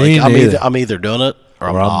that. It's Me like neither. I'm either doing it or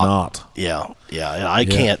I'm Or I'm not. not. Yeah.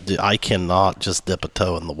 And I cannot just dip a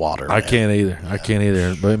toe in the water. I man. can't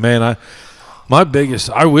either. But man,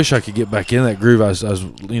 I wish I could get back in that groove. I was,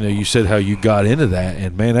 you said how you got into that,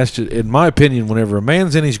 and man, that's just, in my opinion, whenever a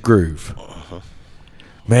man's in his groove,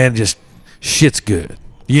 man, just shit's good.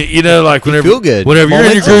 Like whenever feel good. whenever you're in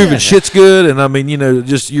your Momentum. groove and shit's good, and I mean,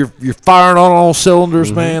 just you're firing on all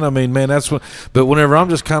cylinders, man. I mean, man, that's what. But whenever I'm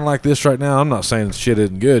just kind of like this right now, I'm not saying shit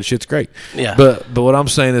isn't good. Shit's great. Yeah. But what I'm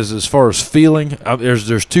saying is, as far as feeling,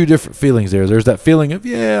 there's 2 different feelings there. There's that feeling of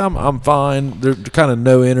I'm fine. There's kind of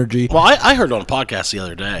no energy. Well, I heard on a podcast the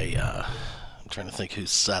other day. I'm trying to think who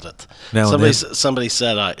said it. Now and then. Somebody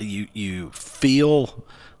said you feel,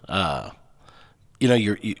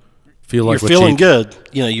 you're Feel like you're what feeling good.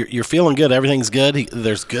 You're feeling good. Everything's good.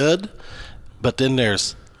 There's good, but then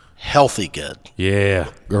there's healthy good. Yeah,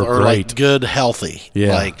 or Or great. like good healthy.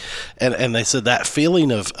 Yeah. Like and they said that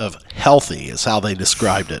feeling of healthy is how they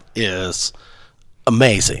described it, is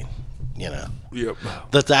amazing. Yep.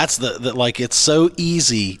 That's the like, it's so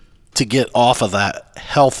easy to get off of that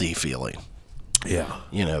healthy feeling. Yeah.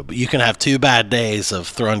 But you can have 2 bad days of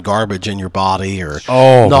throwing garbage in your body or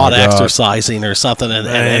Oh, not my God. exercising or something, and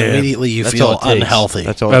immediately you That's feel all it takes. unhealthy.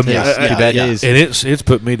 That's all it takes. yeah, 2 bad yeah. days. And it's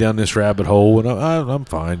put me down this rabbit hole, and I'm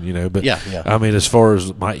fine, But Yeah. I mean, as far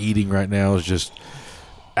as my eating right now is just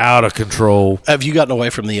out of control. Have you gotten away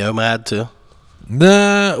from the OMAD too?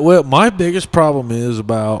 Nah, well, my biggest problem is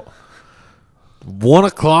about 1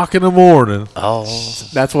 o'clock in the morning. Oh,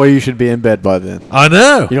 That's why you should be in bed by then. I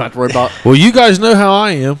know. You don't have to worry about. Well, you guys know how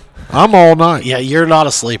I am. I'm all night. yeah, you're not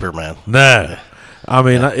a sleeper, man. No. I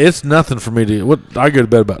mean, it's nothing for me to. I go to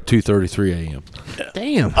bed about 2:33 a.m.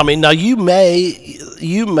 Damn. I mean, now you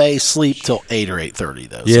may sleep till 8 or 8:30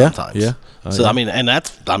 though. Yeah, sometimes. yeah. So I mean, and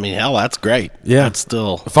hell, that's great. Yeah. That's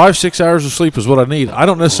still 5-6 hours of sleep is what I need. I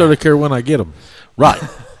don't necessarily care when I get them. right.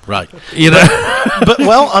 Right. But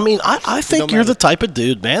I mean, I think you're the type of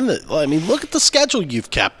dude, man, that look at the schedule you've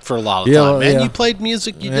kept for a lot of Yeah, time, man. yeah. You played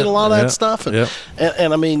music, you Yeah, did a lot of that yeah, stuff, and, yeah.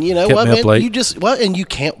 and I mean, you know Kept what, me up man, late. you just and you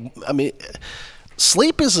can't. I mean,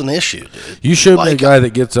 sleep is an issue, dude. You showed me a Like, guy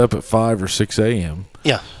that gets up at 5 or 6 a.m.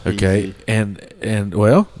 Yeah. Okay, and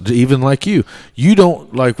well, even like you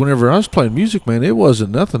don't like. Whenever I was playing music, man, it wasn't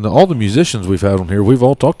nothing. All the musicians we've had on here, we've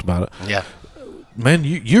all talked about it. Yeah. Man,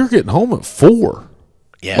 you're getting home at 4.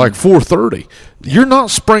 Yeah. Like 4:30. You're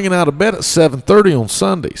not springing out of bed at 7:30 on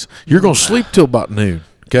Sundays. You're going to sleep till about noon.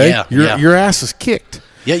 Okay, Yeah, your yeah. your ass is kicked.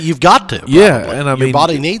 Yeah, you've got to. Yeah, probably. and I mean, your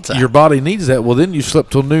body needs that. Your body needs that. Well, then you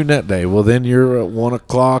slept till noon that day. Well, then you're at 1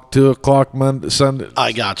 o'clock, 2 o'clock Sunday.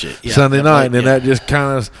 I got you. Yeah, Sunday night, and yeah. that just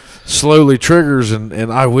kind of slowly triggers. And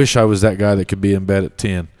I wish I was that guy that could be in bed at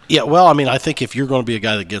 10. Yeah, well, I mean, I think if you're going to be a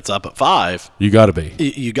guy that gets up at 5, You got to be.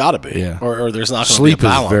 you got to be, Yeah. or there's not going to be a Sleep is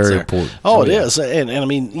balance very there. important. Oh, it is, and I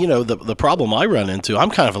mean, the problem I run into,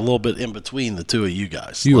 I'm kind of a little bit in between the two of you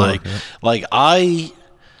guys. You like, are, yeah. like I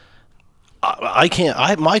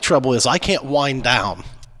can't. My trouble is I can't wind down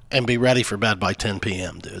and be ready for bed by 10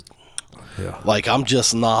 p.m., dude. Yeah. Like I'm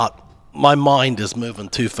just not. My mind is moving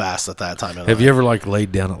too fast at that time. Have you ever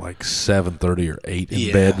laid down at 7:30 or 8 in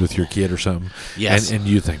Yeah. bed with your kid or something? Yes. And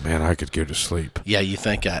you think, man, I could go to sleep. Yeah, you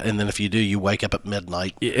think that, and then if you do, you wake up at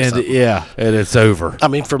midnight. or And something. and it's over. I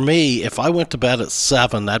mean, for me, if I went to bed at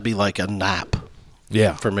 7, that'd be like a nap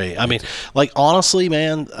Yeah. for me. I mean, honestly,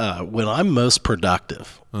 man, when I'm most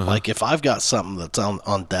productive, Uh-huh. like if I've got something that's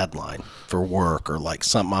on deadline for work or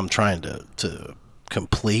something I'm trying to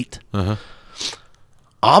complete, Uh-huh.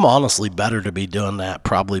 I'm honestly better to be doing that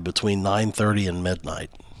probably between 9:30 and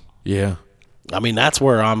midnight. Yeah. I mean, that's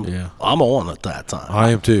where I'm on at that time.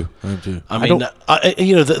 I am too. I mean,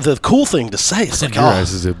 the cool thing to say is Your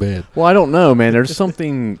ass is in bed. Well, I don't know, man. There's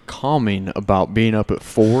something calming about being up at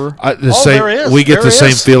 4. there is. We get There the same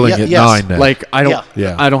is. feeling Yeah, at yes. 9 now. Like I don't,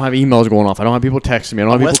 Yeah. I don't have emails going off. I don't have people texting me. I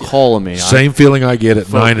don't have with people you. calling me. Same feeling I get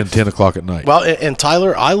at 9 and 10 o'clock at night. Well, and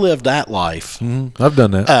Tyler, I lived that life I've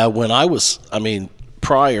done that. when I was,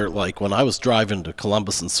 prior, when I was driving to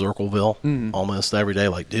Columbus and Circleville almost every day,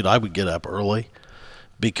 dude, I would get up early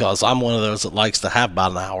because I'm one of those that likes to have about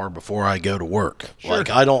an hour before I go to work.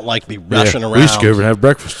 I don't like to be rushing around. We used to go over and have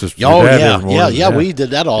breakfast. Just with Oh your dad yeah, every morning. yeah, we did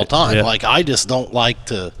that all the time. Yeah. I just don't like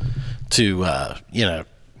to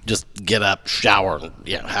just get up, shower,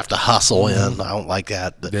 and have to hustle in. I don't like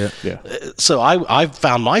that. Yeah. So I've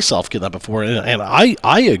found myself getting up before, and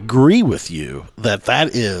I agree with you that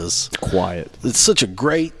is quiet. It's such a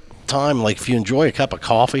great time. Like if you enjoy a cup of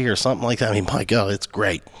coffee or something like that, my God, it's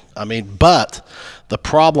great. But the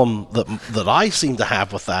problem that I seem to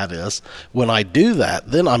have with that is when I do that,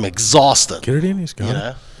 then I'm exhausted. Get it in, he's got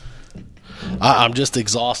it. I'm just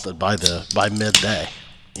exhausted by midday.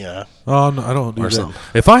 Oh, no, I don't do Or that. something.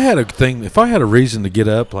 If I had a reason to get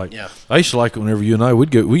up, I used to like it whenever you and I would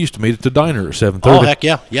go. We used to meet at the diner at 7:30. Oh heck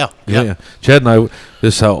yeah. Chad and I.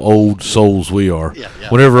 This is how old souls we are. Yeah.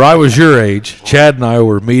 Whenever I was your age, Chad and I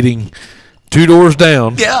were meeting 2 doors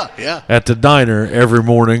down. Yeah. At the diner every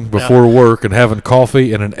morning before work and having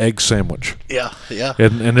coffee and an egg sandwich. Yeah.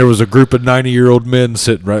 And there was a group of 90-year-old men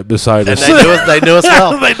sitting right beside And us. they knew us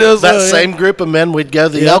well. They knew us that well, yeah. same group of men, we'd go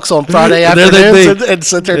to the Elks on Friday And there they'd afternoons be. and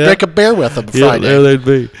sit there and drink a beer with them Yeah, Friday. there they'd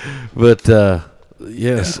be. But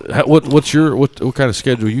yes, what's your what kind of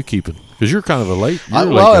schedule you keeping? Because you're kind of a late. You're a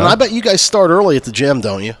late and guy. I bet you guys start early at the gym,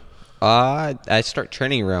 don't you? I start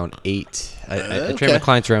training around 8. I train Okay. my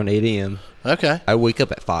clients around 8 a.m. Okay. I wake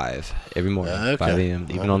up at 5 every morning, Okay. 5 a.m.,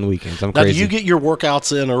 even on the weekends. I'm Now, crazy. do you get your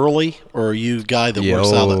workouts in early, or are you a guy that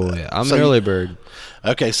works out? Yeah, I'm So an you- early bird.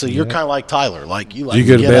 Okay, so you're kind of like Tyler. You You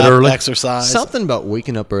go to get bed up, early? exercise. Something about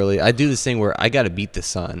waking up early. I do this thing where I got to beat the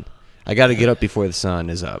sun. I got to get up before the sun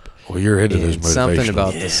is up. Well, you're into those And motivational. something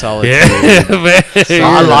about the solitude. Yeah, man.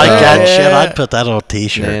 I like that Yeah. shit. I'd put that on a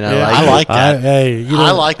T-shirt. Man, I like that. Hey,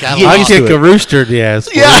 I like that. Get a I lot. used kick to a rooster in the ass.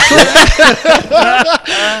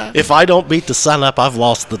 If I don't beat the sun up, I've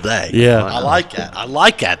lost the day. Yeah. I like that. I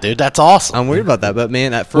like that, dude. That's awesome. I'm worried about that, but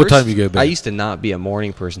man, at first, What time you go to bed? I used to not be a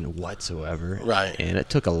morning person whatsoever. Right. And it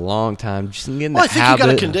took a long time just to get in Well, I the think habit. you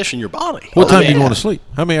got to condition your body. What time do you Yeah. go to sleep?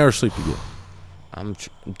 How many hours sleep you get? I'm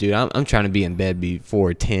trying to be in bed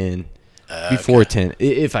before 10. Before 10,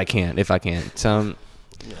 if I can. Some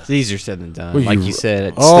it's easier said than done. Well, like you- you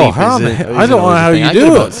said, Oh, sleep how isn't- the hell- I isn't don't know always a how thing. you I do get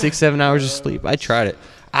it. about 6-7 hours of sleep. I tried it.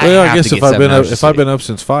 Well, I have guess to if get I've been 7 up, hours of if I've been sleep. up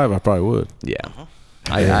since 5, I probably would. Yeah.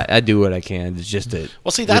 I do what I can. It's just to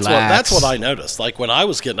Well, see, that's relax. what I noticed. Like when I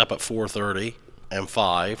was getting up at 4:30 and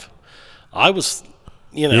 5, I was,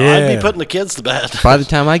 I'd Yeah. be putting the kids to bed. By the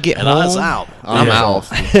time I get and home, I was out. I'm Yeah. out.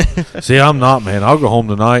 See, I'm not, man. I'll go home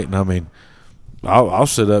tonight, and I'll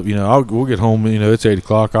sit up. We'll get home. It's 8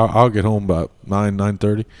 o'clock. I'll get home about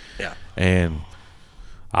 9:30. Yeah. And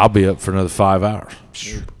I'll be up for another 5 hours.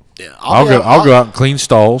 Yeah. I'll go out and clean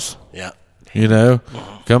stalls. Yeah.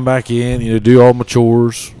 Come back in. Do all my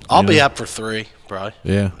chores. I'll be up for 3, probably.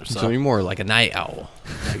 Yeah. So you're more like a night owl.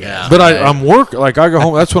 Yeah. But I'm work. I go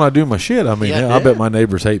home. That's when I do my shit. Yeah. I bet my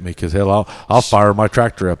neighbors hate me because hell, I'll fire my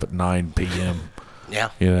tractor up at 9 p.m. Yeah.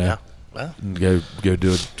 You know. Yeah. Well, and go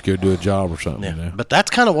do a job or something. yeah. You know? But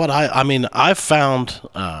that's kind of what I've found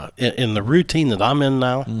in the routine that I'm in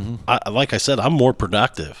now. Like I said, I'm more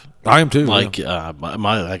productive. I am too. Like yeah.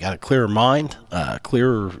 I got a clearer mind,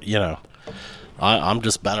 clearer. I'm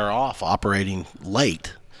just better off operating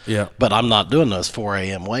late. Yeah. But I'm not doing those 4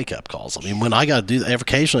 a.m. wake up calls. I mean, when I got to do that,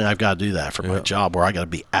 occasionally I've got to do that for my job where I got to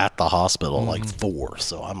be at the hospital like 4.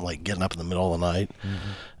 So I'm like getting up in the middle of the night.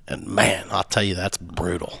 And man, I'll tell you, that's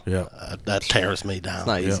brutal. Yeah. That tears me down. It's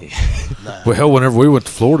not easy. No. Well, hell, whenever we went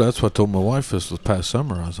to Florida, that's what I told my wife this past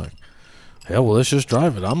summer. I was like, hell, well, let's just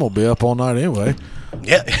drive it. I'm going to be up all night anyway.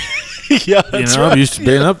 Yeah. Yeah. That's right. I'm used to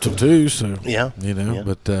being up till 2, so. Yeah. Yeah.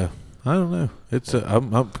 But I don't know. It's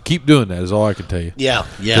I'm keep doing that is all I can tell you. Yeah.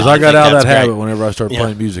 Yeah. Because I got think out of that's that habit great. whenever I started Yeah.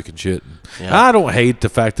 playing music and shit. Yeah. I don't hate the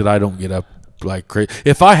fact that I don't get up like crazy.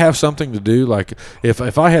 If I have something to do, like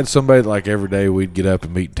if I had somebody like every day we'd get up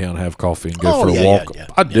and meet in town, have coffee, and go for a walk,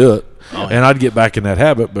 I'd do it. Oh, and I'd get back in that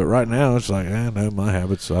habit. But right now, it's like, no, my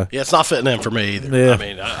habits. Yeah, it's not fitting in for me either. Yeah. I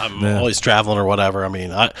mean, I'm always traveling or whatever. I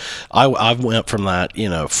mean, I went from that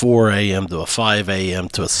 4 a.m. to a 5 a.m.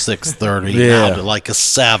 to a 6:30 now to like a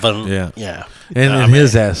 7. Yeah. Yeah. And then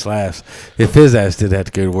his ass laughs. If his ass did have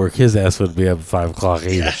to go to work, his ass wouldn't be up at 5 o'clock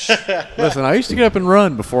either. Listen, I used to get up and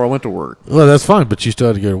run before I went to work. Well, that's fine, but you still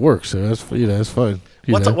had to go to work, so that's that's fine.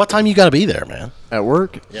 What time you got to be there, man? At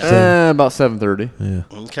work, Yeah. about 7:30.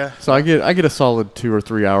 Yeah. Okay. So I get a solid 2 or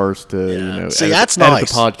 3 hours to See, edit, that's edit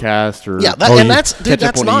nice. the podcast or Yeah, that's dude, catch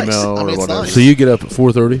up that's on nice. email I mean, or it's whatever. nice. So you get up at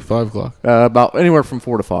 4:30, 5 o'clock? About anywhere from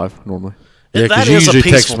 4 to 5 normally. Yeah, That you is a usually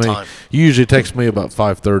text peaceful me. time. You usually text me about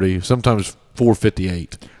 5:30, sometimes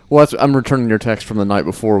 4:58. Well, I'm returning your text from the night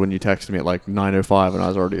before when you texted me at like 9:05 and I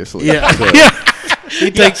was already asleep. So, He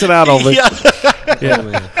takes it out on me.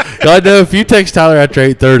 Yeah. I know if you text Tyler after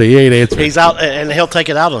 8:30, he ain't answering. He's out, and he'll take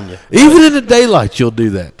it out on you. Even in the daylight, you'll do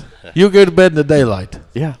that. You'll go to bed in the daylight.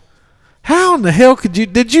 yeah. How in the hell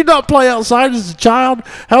did you not play outside as a child?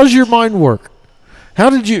 How's your mind work? How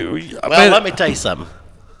did you? Well, let me tell you something.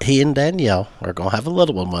 He and Danielle are going to have a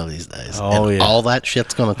little one of these days. Oh, and yeah. all that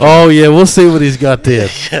shit's going to Oh yeah, we'll see what he's got then.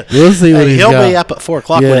 We'll see what he's he'll got. be up at 4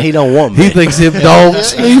 o'clock Yeah. when he don't want me. He thinks him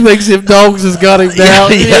dogs. He thinks him dogs has got him down.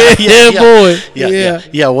 Boy.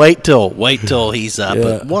 Yeah. Wait till he's up Yeah.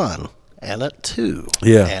 at 1 and at 2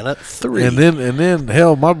 Yeah. and at 3. And then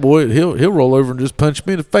hell, my boy, he'll roll over and just punch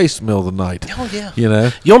me in the face in the middle of the night. Oh yeah. You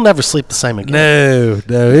know. You'll never sleep the same again.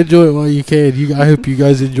 No, enjoy it while you can. I hope you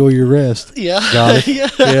guys enjoy your rest. Yeah. Got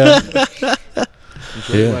it. Yeah.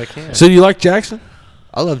 Enjoy what I can. So you like Jackson?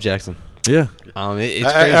 I love Jackson. Yeah. It's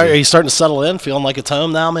Are crazy. you starting to settle in, feeling like it's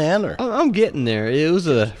home now, man? Or I'm getting there. It was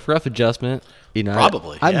a rough adjustment.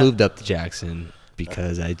 Probably, I yeah. moved up to Jackson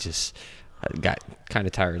because I got kind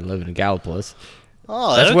of tired of living in Gallipolis.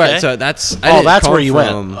 oh, That's okay. where. So that's. That's where you went.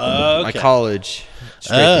 from Okay. My college.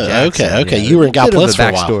 Straight to Jackson. okay. Yeah, You were in a bit of Gallipolis for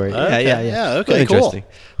a while. backstory. Okay. Yeah. Yeah, It was okay, cool. interesting.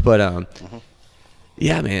 But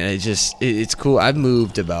yeah, man, it's cool. I've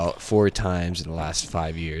moved about 4 times in the last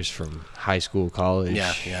 5 years from high school, college.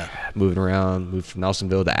 Yeah. Moving around. Moved from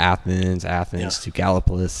Nelsonville to Athens. To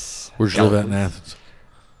Gallipolis. Where'd you live at in Athens?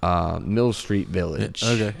 Mill Street Village.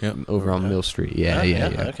 Okay, yep. Over on Mill Street. Yeah.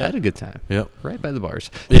 Okay. I had a good time. Yep. Right by the bars.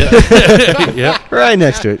 Yep. Right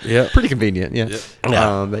next to it. Yep. Pretty convenient. Yeah.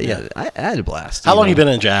 Yeah. But yeah, I had a blast. How long you been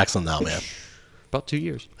in Jackson now, man? About 2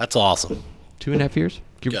 years. That's awesome. 2.5 years,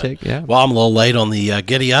 give or Good. take. Yeah. Well, I'm a little late on the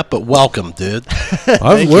giddy up, but welcome, dude.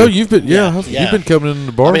 You've been you've been coming in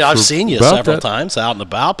the bar. I mean, I've for seen you about several that. times out and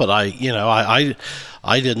about, but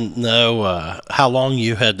I didn't know how long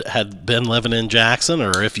you had been living in Jackson,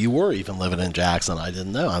 or if you were even living in Jackson. I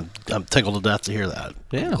didn't know. I'm tickled to death to hear that.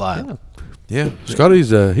 Yeah. I'm glad. Yeah,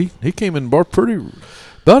 Scotty's he came in the bar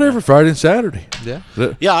about every Friday and Saturday. Yeah.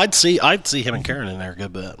 Yeah, I'd see him and Karen in there a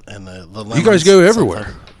good bit, and the You guys go everywhere.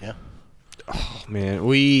 sometimes. Yeah, Oh, man,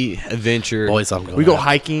 we adventure. boys, I'm going. We go out.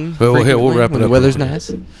 hiking. Well, we'll frequently wrap it when up the weather's real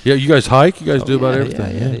nice. Yeah, you guys hike. You guys do about yeah,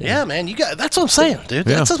 everything. Yeah, man, you got. That's what I'm saying, dude.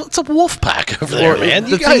 Yeah. It's a wolf pack over there, man. The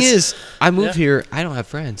You thing guys, is, I moved here. I don't have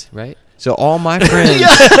friends, right? So all my friends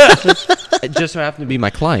just so happen to be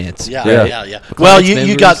my clients. yeah. Clients, Well,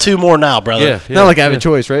 you got members. 2 more now, brother. Yeah. Not like I have a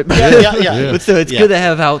choice, right? Yeah. But still, it's good to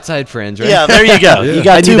have outside friends, right? Yeah, there you go. You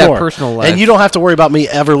got I 2 need that more. personal life. And you don't have to worry about me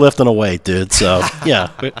ever lifting a weight, dude. So, yeah.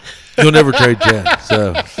 You'll never trade Chad.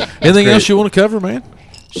 So, anything else you want to cover, man?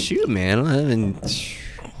 Shoot, man. I mean,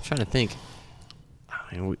 I'm trying to think.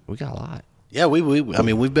 I mean, we got a lot. Yeah,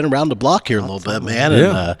 we've been around the block here a little bit, man,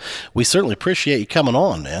 Yeah. and we certainly appreciate you coming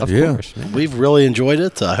on, man. Of Yeah. course, man. We've really enjoyed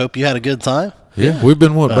it. I hope you had a good time. Yeah, we've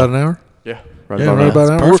been about an hour. Yeah. Yeah, right about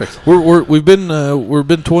an hour. perfect. We've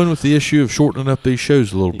been toying with the issue of shortening up these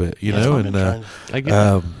shows a little bit, you That's know, what I've and been trying I get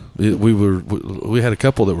that. We had a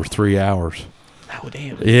couple that were 3 hours. Oh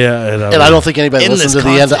damn. Yeah, and I don't think anybody listened to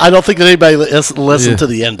the end. I don't think that anybody listened to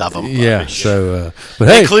the end of them. Yeah. So, but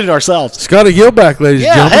hey, including ourselves. Scotty Gilback, ladies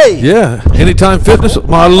and gentlemen. Hey. Yeah. Anytime Fitness.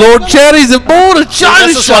 My Lord Chatty's aboard a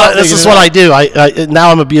China shot. This is what I do. I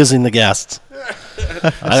now I'm abusing the guests.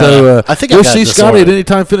 So I think go I got see it Scotty at disordered.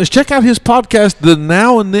 Anytime Fitness. Check out his podcast, the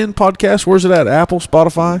Now and Then podcast. Where's it at? Apple,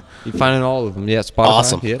 Spotify, You finding all of them? Yeah, Spotify.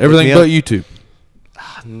 Awesome. Yep. everything Look but me up. YouTube.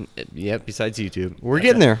 Yep. Besides YouTube, we're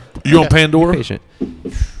getting there. You on Pandora? Patient.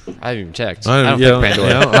 I haven't even checked. I I don't yeah, think Pandora.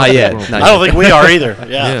 yeah, Not yet. Not I yet. don't think we are either.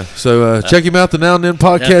 Yeah. Yeah. So check him out, the Now and Then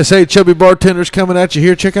podcast. Hey, Chubby Bartenders coming at you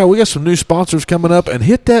here. Check out, we got some new sponsors coming up, and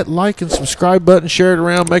hit that like and subscribe button. Share it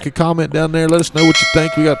around. Make a comment down there. Let us know what you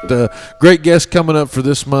think. We got great guests coming up for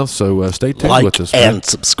this month, so stay tuned Like with us. and man.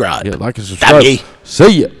 subscribe. Yeah, like and subscribe. Dabby.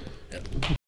 See ya.